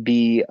not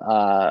be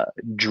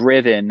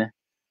driven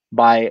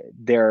by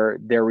their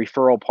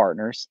referral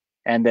partners,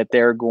 and that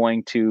they're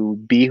going to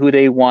be who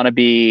they want to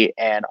be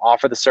and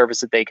offer the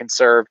service that they can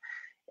serve,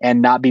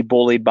 and not be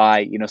bullied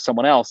by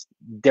someone else,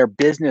 their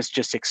business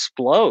just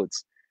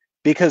explodes.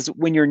 Because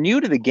when you're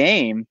new to the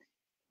game,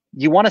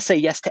 you want to say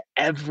yes to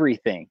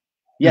everything.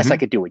 Yes, I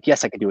could do it.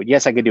 Yes, I could do it.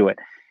 Yes, I could do it.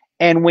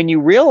 And when you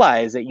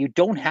realize that you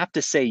don't have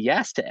to say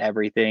yes to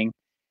everything,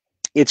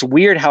 it's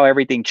weird how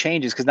everything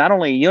changes. Because not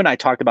only you and I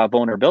talked about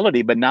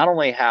vulnerability, but not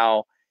only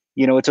how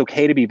it's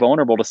okay to be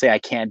vulnerable, to say I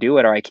can't do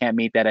it or I can't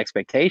meet that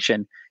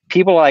expectation.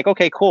 People are like,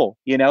 okay, cool.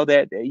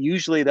 That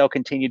usually they'll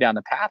continue down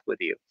the path with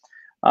you.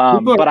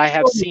 But I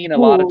have seen a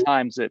lot of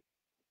times that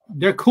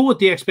they're cool with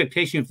the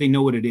expectation if they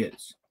know what it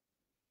is.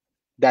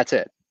 That's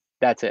it.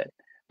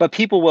 But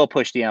people will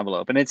push the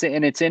envelope, and it's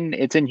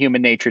in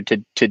human nature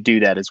to do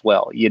that as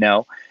well,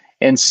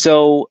 And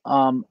so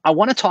I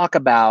want to talk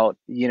about,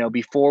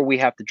 before we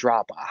have to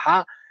drop,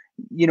 how,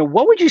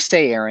 what would you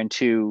say, Aaron,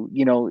 to,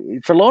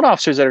 for loan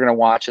officers that are going to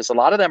watch this? A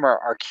lot of them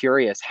are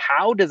curious.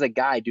 How does a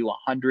guy do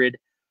 100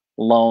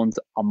 loans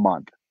a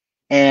month?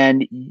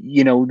 And,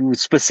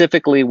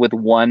 specifically with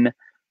one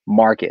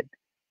market,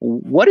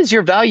 what is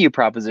your value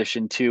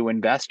proposition to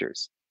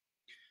investors?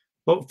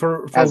 Well,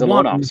 for as a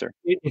one, loan officer,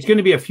 it's going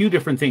to be a few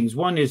different things.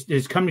 One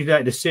is coming to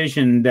that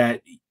decision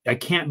that I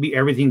can't be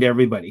everything to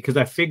everybody, because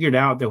I figured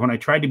out that when I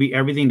tried to be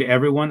everything to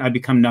everyone, I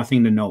become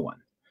nothing to no one.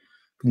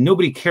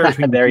 Nobody cares.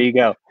 There you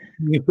go.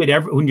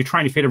 When you're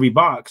trying to fit every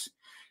box.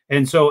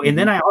 And so, and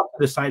then I also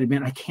decided,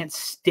 man, I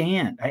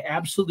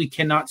absolutely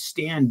cannot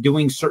stand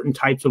doing certain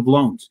types of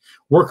loans,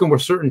 working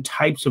with certain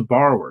types of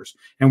borrowers,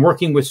 and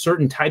working with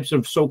certain types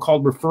of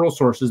so-called referral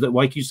sources that,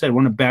 like you said,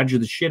 want to badger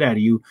the shit out of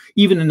you,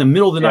 even in the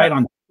middle of the night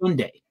on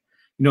Sunday,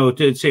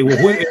 to say, well,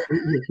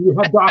 you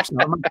have docs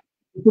out.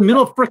 It's the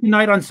middle of freaking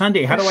night on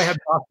Sunday. How do I have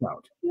docs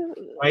out?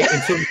 Right.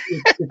 And so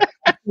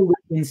it's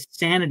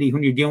insanity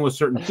when you're dealing with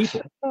certain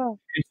people. And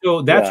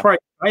so that's where I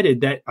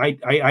decided that I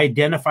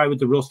identify with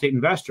the real estate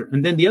investor.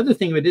 And then the other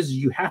thing of it is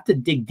you have to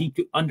dig deep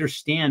to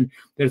understand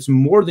that it's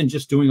more than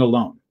just doing a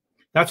loan.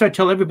 That's why I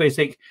tell everybody, it's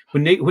like,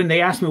 when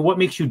they ask me what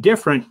makes you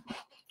different,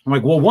 I'm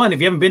like, well, one, if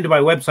you haven't been to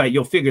my website,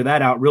 you'll figure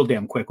that out real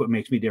damn quick, what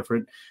makes me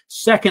different.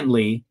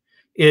 Secondly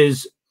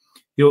is,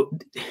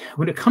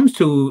 when it comes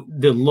to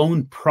the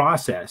loan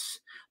process,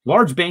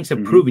 large banks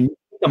have proven you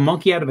the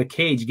monkey out of a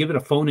cage, give it a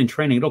phone and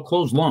training, it'll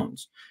close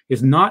loans.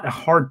 It's not a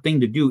hard thing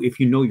to do if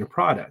you know your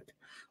product.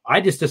 I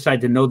just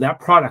decided to know that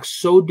product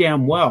so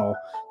damn well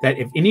that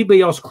if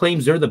anybody else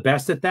claims they're the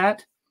best at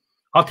that,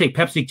 I'll take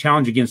Pepsi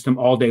Challenge against them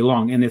all day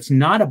long. And it's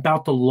not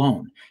about the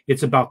loan.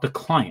 It's about the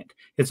client.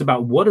 It's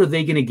about what are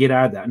they going to get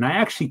out of that. And I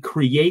actually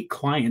create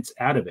clients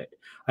out of it.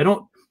 I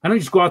don't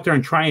just go out there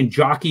and try and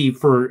jockey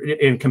for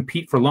and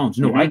compete for loans.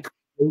 No, I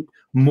create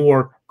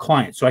more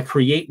clients. So I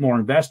create more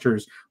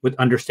investors with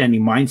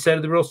understanding mindset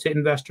of the real estate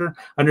investor,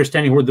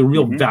 understanding where the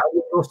real value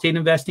of real estate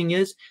investing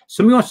is.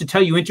 Somebody wants to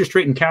tell you interest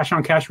rate and cash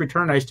on cash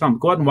return. I just tell him,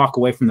 go ahead and walk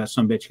away from that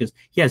son of a bitch, because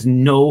he has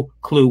no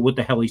clue what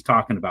the hell he's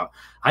talking about.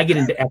 I get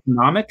into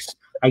economics.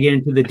 I get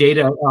into the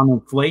data on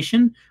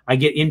inflation. I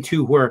get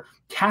into where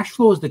cash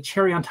flow is the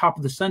cherry on top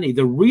of the sundae.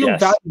 The real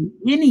value in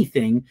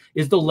anything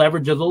is the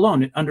leverage of the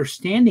loan and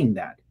understanding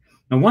that.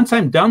 And once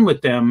I'm done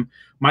with them,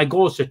 my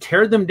goal is to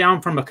tear them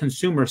down from a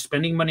consumer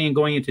spending money and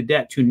going into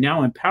debt to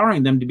now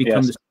empowering them to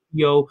become the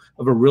CEO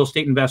of a real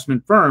estate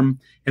investment firm.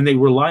 And they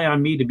rely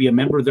on me to be a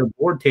member of their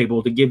board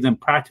table to give them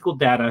practical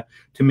data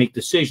to make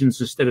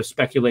decisions instead of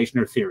speculation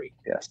or theory.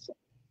 Yes.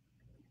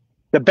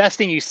 The best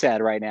thing you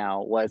said right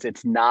now was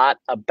it's not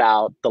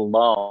about the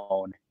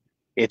loan.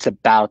 It's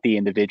about the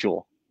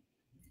individual.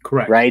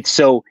 Correct. Right.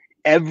 So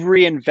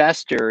every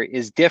investor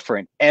is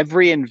different.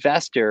 Every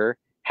investor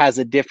has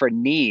a different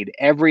need.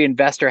 Every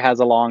investor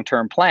has a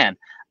long-term plan.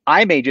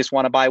 I may just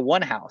want to buy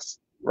one house,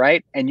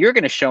 right? And you're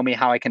going to show me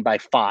how I can buy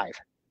 5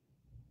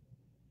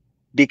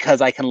 because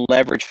I can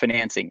leverage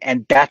financing.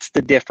 And that's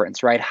the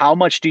difference, right? How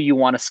much do you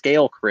want to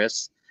scale,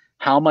 Chris?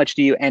 How much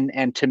do you,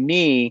 and to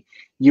me,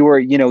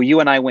 you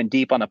and I went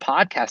deep on a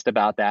podcast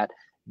about that.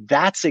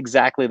 That's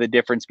exactly the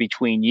difference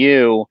between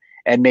you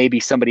and maybe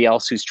somebody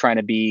else who's trying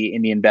to be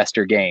in the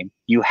investor game.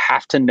 You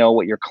have to know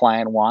what your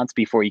client wants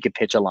before you could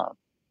pitch a loan.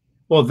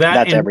 Well,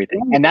 that's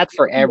everything. And that's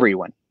for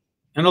everyone.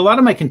 And a lot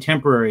of my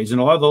contemporaries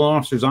and a lot of the loan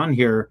officers on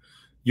here,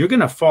 you're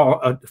going to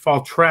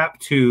fall trap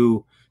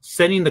to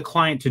sending the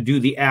client to do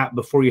the app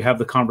before you have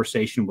the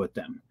conversation with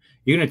them.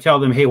 You're going to tell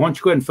them, hey, why don't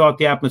you go ahead and fill out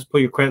the app? Let's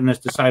pull your credit and let's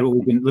decide what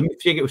we can,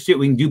 see what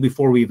we can do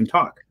before we even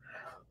talk.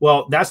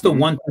 Well, that's the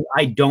one thing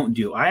I don't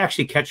do. I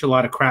actually catch a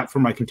lot of crap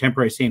from my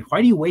contemporaries saying,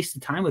 why do you waste the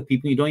time with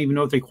people you don't even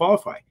know if they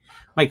qualify?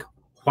 Like,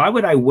 why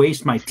would I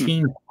waste my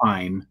team's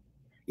time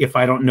if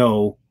I don't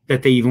know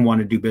that they even want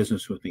to do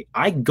business with me?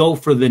 I go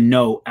for the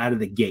no out of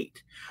the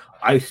gate.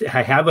 I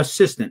have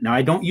assistant. Now,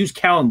 I don't use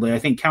Calendly. I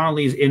think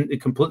Calendly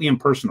is completely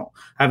impersonal.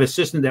 I have an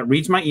assistant that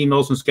reads my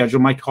emails and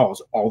schedules my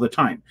calls all the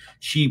time.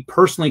 She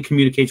personally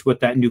communicates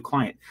with that new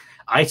client.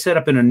 I set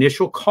up an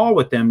initial call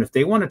with them. If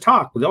they want to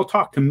talk, they'll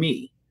talk to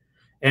me.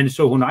 And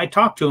so when I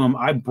talk to them,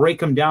 I break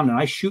them down and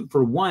I shoot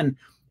for one.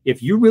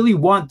 If you really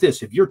want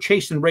this, if you're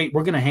chasing rate,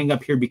 we're going to hang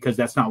up here because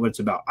that's not what it's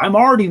about. I'm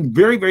already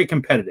very, very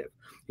competitive.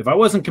 If I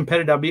wasn't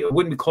competitive, I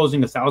wouldn't be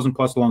closing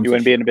 1,000+ loans. You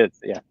wouldn't be in a bit.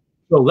 Yeah.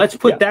 So let's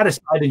put that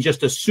aside and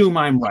just assume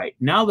I'm right.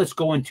 Now let's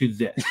go into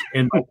this.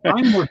 And by the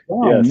time we're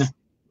done,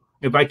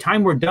 by the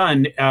time we're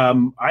done,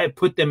 I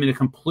put them in a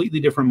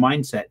completely different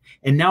mindset.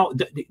 And now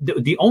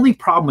the only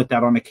problem with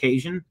that on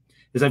occasion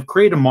is I've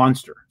created a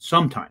monster.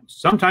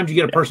 Sometimes you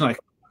get a person like,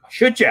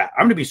 should ya?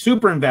 I'm going to be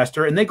super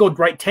investor, and they go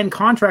write 10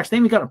 contracts. They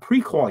haven't got a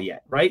pre-qual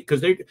yet, right?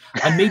 Because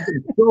I made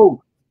them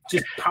so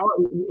just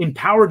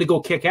empowered to go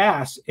kick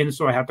ass, and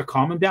so I have to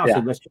calm them down. So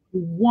let's do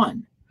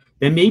 1,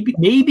 then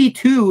maybe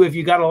 2 if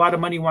you got a lot of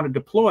money you want to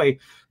deploy.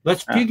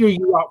 Let's figure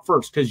you out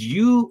first, because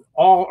you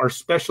all are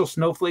special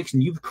snowflakes,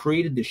 and you've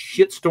created this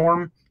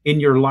shitstorm in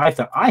your life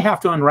that I have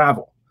to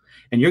unravel.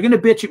 And you're going to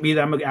bitch at me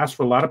that I'm going to ask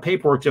for a lot of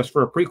paperwork just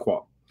for a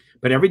pre-qual,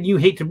 but everything you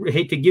hate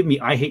to give me,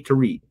 I hate to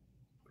read.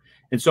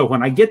 And so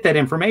when I get that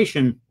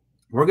information,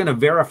 we're going to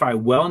verify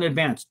well in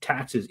advance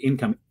taxes,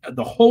 income,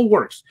 the whole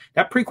works.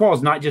 That pre-qual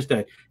is not just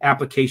an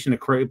application, a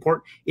credit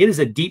report. It is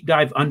a deep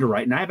dive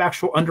underwrite. And I have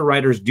actual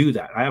underwriters do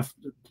that. I have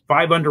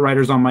 5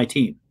 underwriters on my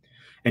team.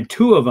 And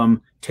 2 of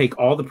them take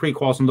all the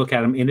pre-quals and look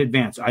at them in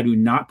advance. I do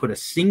not put a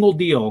single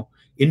deal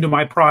into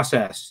my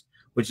process,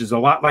 which is a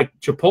lot like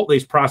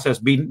Chipotle's process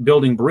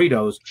building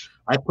burritos.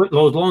 I put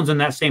those loans in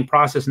that same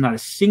process, and not a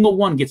single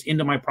one gets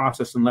into my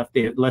process unless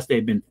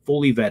they've been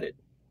fully vetted.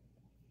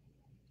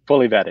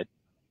 Fully vetted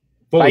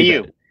by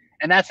you.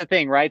 And that's the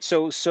thing, right?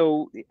 So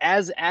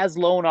as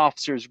loan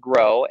officers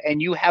grow,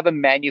 and you have a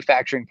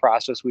manufacturing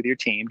process with your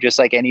team, just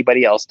like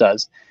anybody else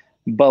does.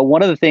 But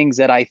one of the things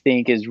that I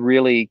think is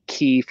really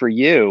key for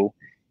you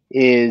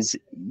is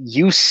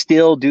you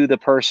still do the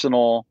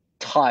personal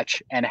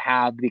touch and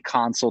have the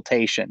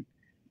consultation.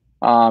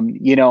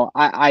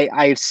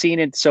 I've seen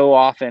it so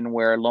often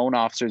where loan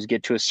officers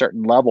get to a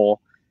certain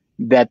level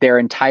that their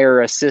entire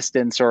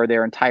assistants or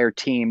their entire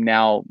team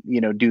now,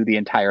 do the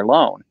entire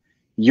loan.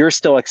 You're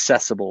still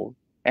accessible,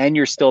 and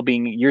you're still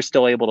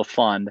able to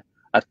fund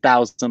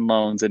 1,000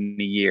 loans in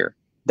a year.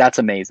 That's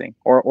amazing.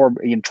 Or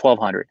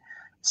 1,200.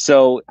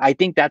 So I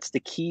think that's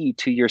the key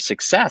to your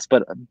success.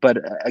 But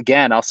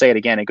again, I'll say it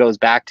again. It goes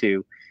back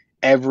to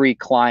every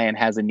client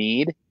has a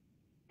need,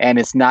 And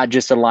it's not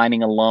just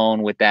aligning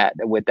alone with that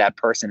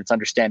person. It's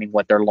understanding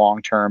what their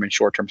long-term and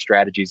short-term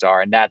strategies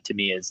are. And that to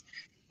me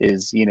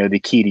is, you know, the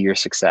key to your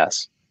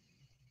success.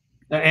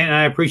 And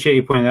I appreciate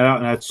you pointing that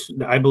out.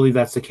 And I believe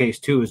that's the case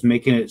too, is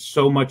making it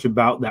so much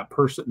about that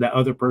person, that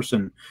other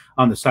person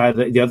on the side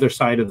of the other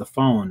side of the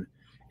phone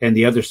and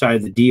the other side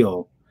of the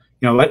deal.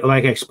 You know,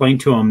 like I explained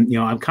to him, you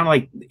know, I'm kind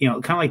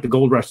of like the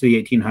gold rush of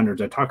the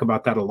 1800s. I talk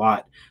about that a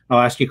lot.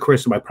 I'll ask you,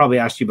 Chris, I probably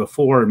asked you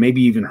before, or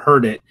maybe even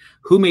heard it.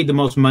 Who made the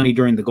most money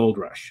during the gold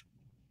rush?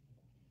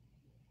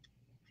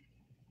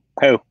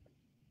 Who?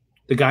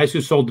 The guys who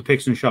sold the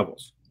picks and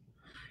shovels.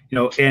 You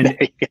know,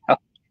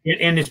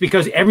 and it's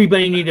because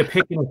everybody needed a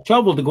pick and a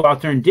shovel to go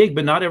out there and dig,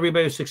 but not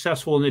everybody was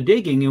successful in the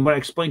digging. And what I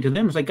explained to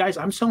them is like, guys,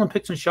 I'm selling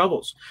picks and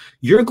shovels.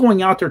 You're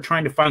going out there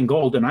trying to find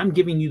gold, and I'm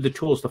giving you the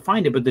tools to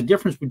find it. But the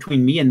difference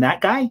between me and that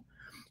guy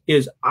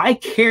is I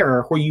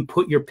care where you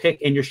put your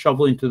pick and your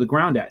shovel into the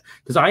ground at.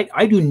 Because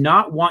I do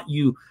not want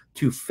you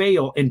to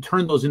fail and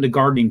turn those into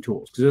gardening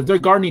tools. Because if they're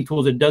gardening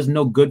tools, it does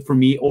no good for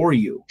me or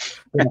you.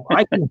 But if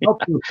I can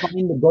help you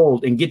find the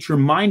gold and get your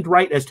mind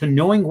right as to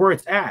knowing where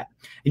it's at,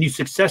 and you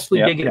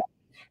successfully dig it out,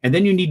 and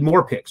then you need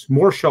more picks,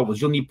 more shovels.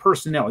 You'll need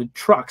personnel,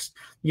 trucks.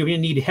 You're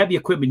going to need heavy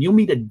equipment. You'll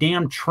need a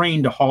damn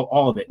train to haul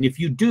all of it. And if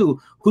you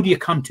do, who do you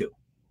come to?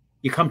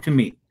 You come to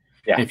me.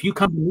 Yeah. And if you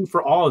come to me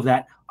for all of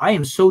that, I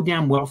am so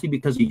damn wealthy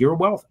because of your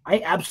wealth. I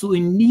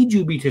absolutely need you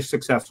to be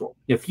successful.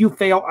 If you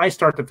fail, I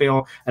start to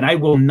fail, and I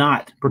will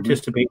not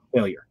participate in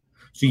failure.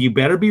 So you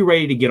better be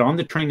ready to get on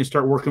the train and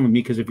start working with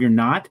me, because if you're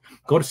not,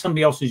 go to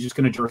somebody else who's just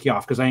going to jerk you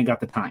off, because I ain't got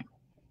the time.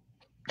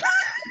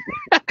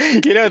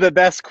 You know, the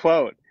best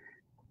quote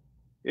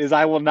is,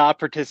 I will not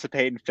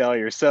participate in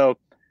failure. So,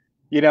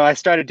 you know, I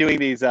started doing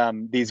these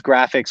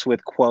graphics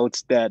with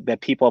quotes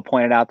that people have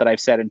pointed out that I've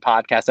said in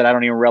podcasts that I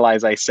don't even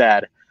realize I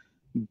said.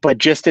 But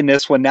just in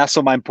this one now,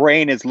 so my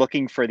brain is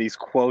looking for these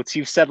quotes.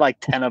 You've said like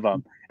 10 of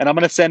them, and I'm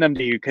going to send them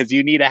to you because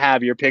you need to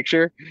have your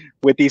picture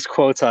with these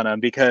quotes on them,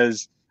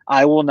 because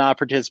I will not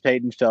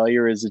participate in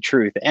failure is the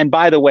truth. And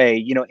by the way,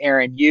 you know,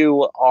 Aaron,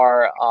 you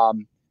are,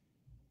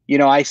 you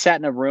know, I sat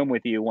in a room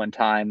with you one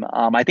time,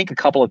 I think a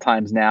couple of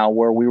times now,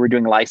 where we were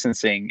doing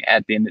licensing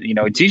at the end. You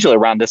know, it's usually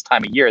around this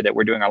time of year that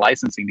we're doing our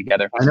licensing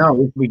together. I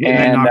know. We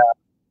did.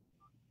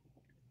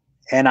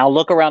 And I'll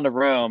look around the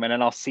room, and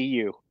then I'll see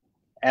you.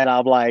 And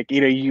I'm like,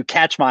 you know, you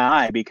catch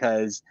my eye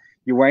because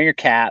you're wearing your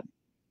cap,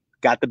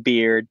 got the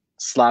beard,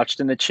 slouched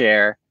in the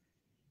chair.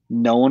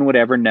 No one would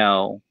ever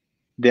know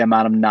the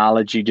amount of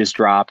knowledge you just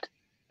dropped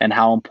and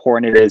how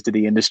important it is to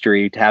the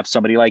industry to have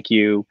somebody like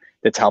you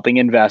that's helping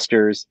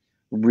investors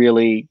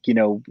really, you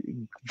know,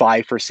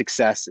 vie for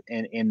success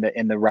in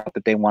the route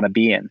that they want to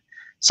be in.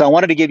 So I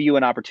wanted to give you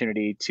an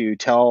opportunity to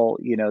tell,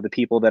 you know, the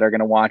people that are going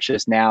to watch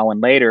this now and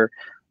later,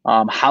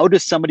 how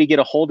does somebody get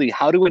a hold of you?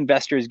 How do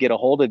investors get a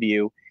hold of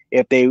you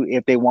if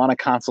they want a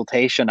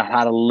consultation on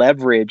how to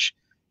leverage,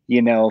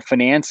 you know,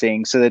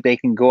 financing so that they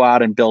can go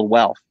out and build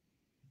wealth?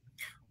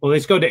 Well,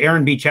 let's go to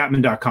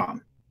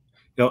aaronbchapman.com.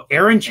 You know,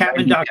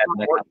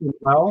 aaronchapman.com works as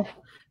well.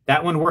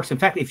 That one works. In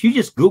fact, if you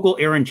just Google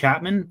Aaron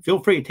Chapman, feel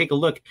free to take a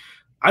look.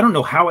 I don't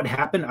know how it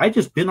happened. I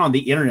just been on the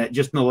internet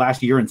just in the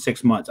last year and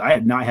 6 months. I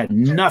have not had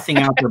nothing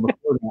out there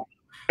before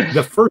that.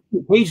 The first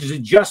 2 pages is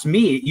just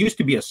me. It used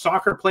to be a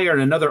soccer player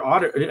and another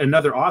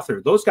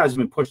author. Those guys have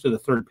been pushed to the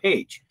 3rd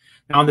page.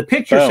 Now, in the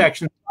picture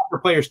section, the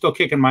soccer player is still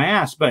kicking my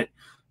ass, but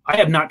I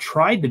have not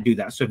tried to do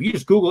that. So if you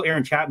just Google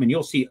Aaron Chapman,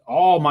 you'll see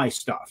all my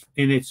stuff,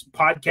 and it's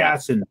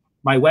podcasts and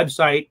my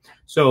website.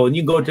 So, and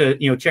you can go to,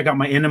 you know, check out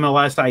my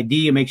NMLS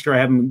ID and make sure I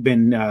haven't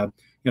been,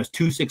 you know, it's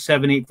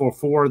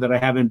 267844 that I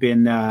haven't been,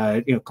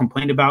 you know,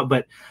 complained about.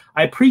 But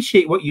I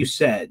appreciate what you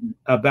said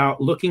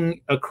about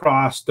looking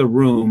across the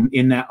room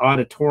in that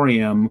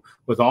auditorium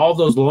with all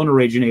those loan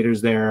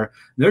originators there.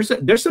 There's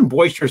some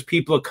boisterous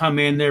people that come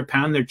in there,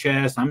 pound their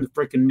chest. I'm the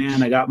freaking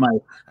man. I got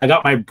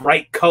my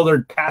bright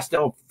colored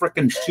pastel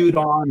freaking suit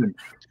on, and,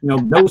 you know,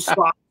 no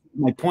socks,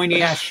 my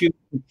pointy ass shoes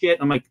and shit.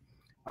 I'm like,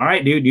 all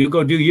right, dude, you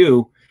go do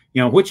you.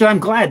 You know, which I'm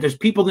glad there's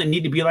people that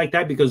need to be like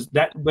that, because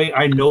that way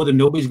I know that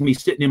nobody's gonna be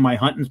sitting in my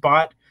hunting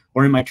spot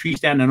or in my tree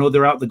stand. I know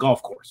they're out the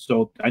golf course,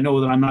 so I know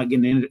that I'm not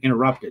getting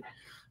interrupted.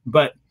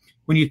 But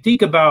when you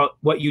think about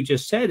what you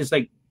just said, it's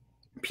like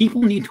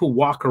people need to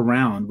walk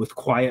around with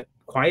quiet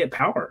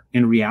power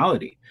in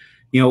reality.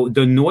 You know,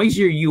 the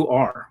noisier you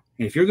are,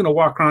 and if you're going to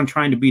walk around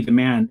trying to be the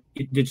man,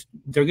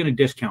 they're going to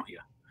discount you.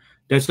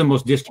 That's the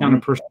most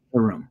discounted person in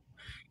the room.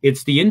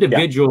 It's the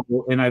individual,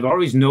 and I've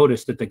always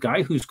noticed that the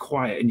guy who's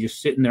quiet and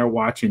just sitting there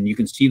watching, you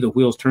can see the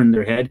wheels turn in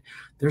their head.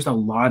 There's a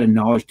lot of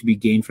knowledge to be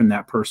gained from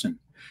that person.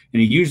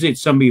 And usually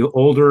it's somebody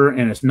older,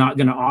 and it's not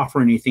going to offer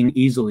anything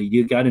easily.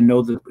 You got to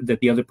know that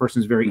the other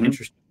person is very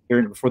interested in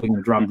hearing it before they're going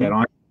to drop that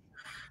on.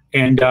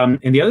 And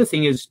the other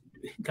thing is,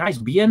 guys,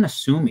 be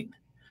unassuming.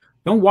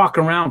 Don't walk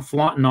around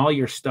flaunting all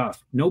your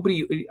stuff.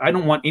 I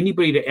don't want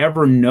anybody to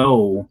ever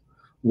know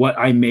what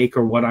I make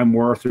or what I'm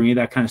worth or any of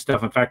that kind of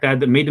stuff. In fact, I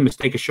made the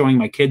mistake of showing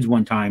my kids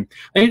one time.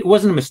 And it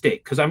wasn't a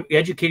mistake, because I'm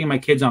educating my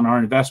kids on our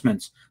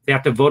investments. They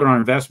have to vote on our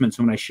investments.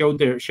 And when I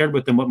shared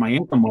with them what my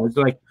income was,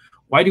 they're like,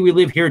 Why do we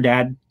live here,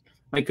 Dad?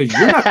 Like, because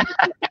you're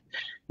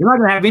not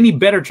going to have any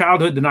better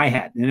childhood than I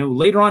had. You know,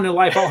 later on in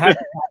life, I'll have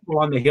people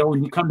on the hill,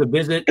 and you come to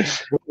visit.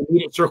 We'll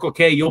meet at Circle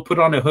K. You'll put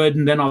on a hood,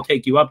 and then I'll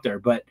take you up there.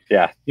 But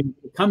yeah, when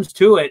it comes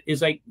to it,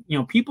 is like, you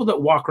know, people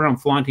that walk around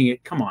flaunting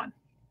it. Come on,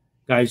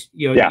 guys.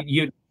 You know,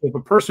 if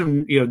a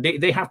person, you know,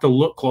 they have to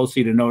look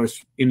closely to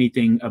notice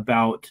anything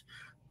about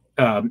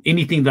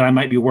anything that I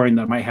might be wearing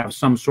that might have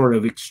some sort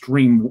of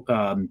extreme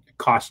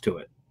cost to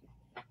it.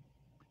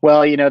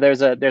 Well, you know,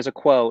 there's a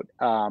quote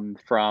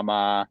from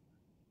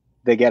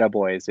the Ghetto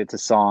Boys. It's a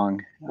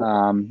song,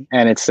 and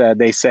it's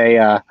they say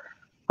I'm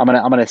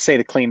gonna say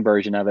the clean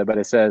version of it, but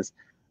it says,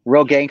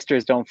 "Real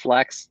gangsters don't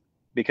flex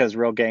because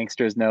real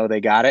gangsters know they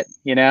got it."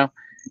 You know,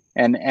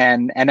 and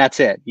that's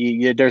it.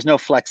 There's no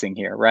flexing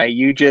here, right?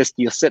 You'll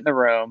sit in the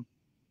room,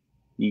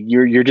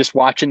 you're just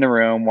watching the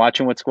room,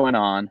 watching what's going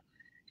on,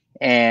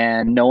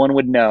 and no one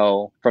would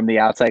know from the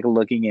outside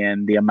looking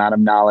in the amount of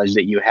knowledge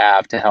that you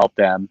have to help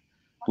them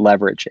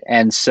leverage.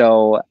 And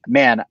so,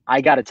 man,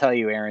 I got to tell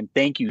you, Aaron,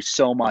 thank you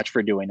so much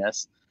for doing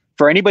this.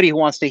 For anybody who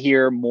wants to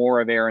hear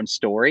more of Aaron's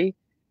story,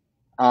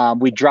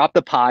 we dropped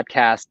the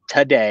podcast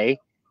today.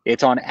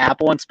 It's on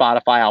Apple and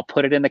Spotify. I'll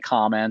put it in the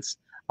comments,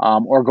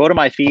 or go to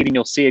my feed and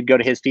you'll see it. Go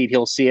to his feed,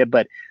 he'll see it.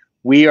 But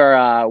we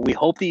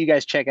hope that you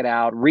guys check it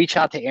out. Reach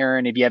out to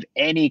Aaron if you have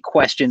any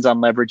questions on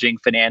leveraging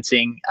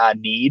financing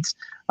needs.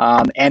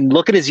 And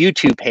look at his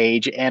YouTube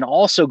page, and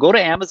also go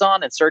to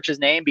Amazon and search his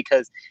name,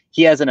 because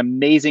he has an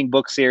amazing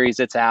book series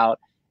that's out.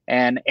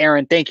 And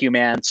Aaron, thank you,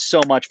 man,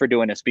 so much for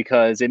doing this,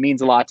 because it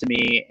means a lot to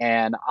me.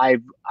 And I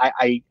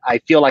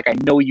feel like I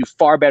know you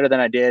far better than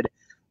I did,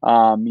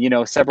 you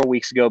know, several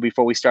weeks ago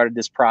before we started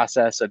this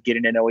process of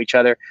getting to know each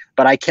other.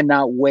 But I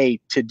cannot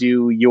wait to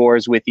do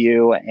yours with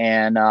you.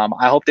 And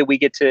I hope that we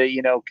get to,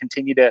 you know,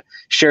 continue to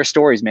share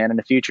stories, man, in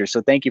the future.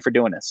 So thank you for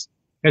doing this.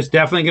 It's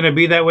definitely going to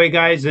be that way,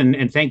 guys.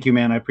 And thank you,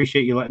 man. I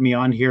appreciate you letting me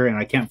on here, and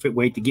I can't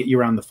wait to get you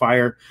around the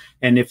fire.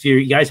 And if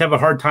you guys have a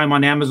hard time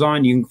on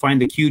Amazon, you can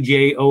find the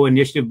QJO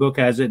Initiative book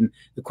as in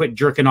the Quit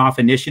Jerking Off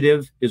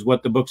Initiative is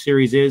what the book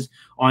series is,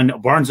 on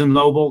Barnes &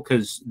 Noble,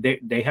 because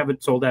they have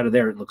it sold out of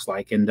there, it looks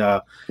like. And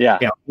yeah.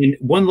 And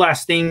one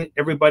last thing,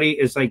 everybody,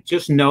 is like,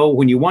 just know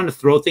when you want to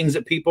throw things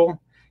at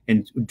people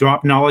and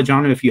drop knowledge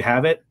on them, if you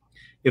have it,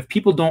 if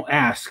people don't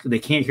ask, they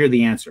can't hear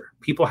the answer.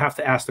 People have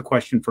to ask the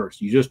question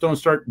first. You just don't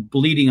start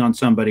bleeding on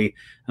somebody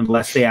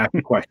unless they ask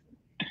the question.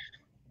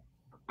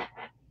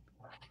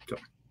 So.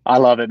 I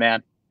love it,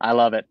 man. I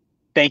love it.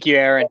 Thank you,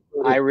 Aaron.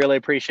 I really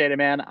appreciate it,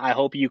 man. I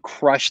hope you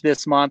crush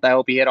this month. I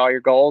hope you hit all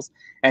your goals.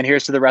 And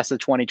here's to the rest of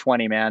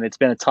 2020, man. It's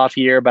been a tough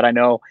year, but I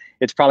know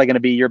it's probably going to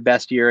be your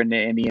best year in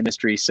the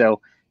industry.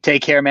 So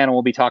take care, man, and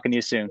we'll be talking to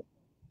you soon.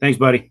 Thanks,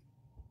 buddy.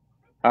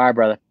 All right,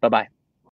 brother. Bye-bye.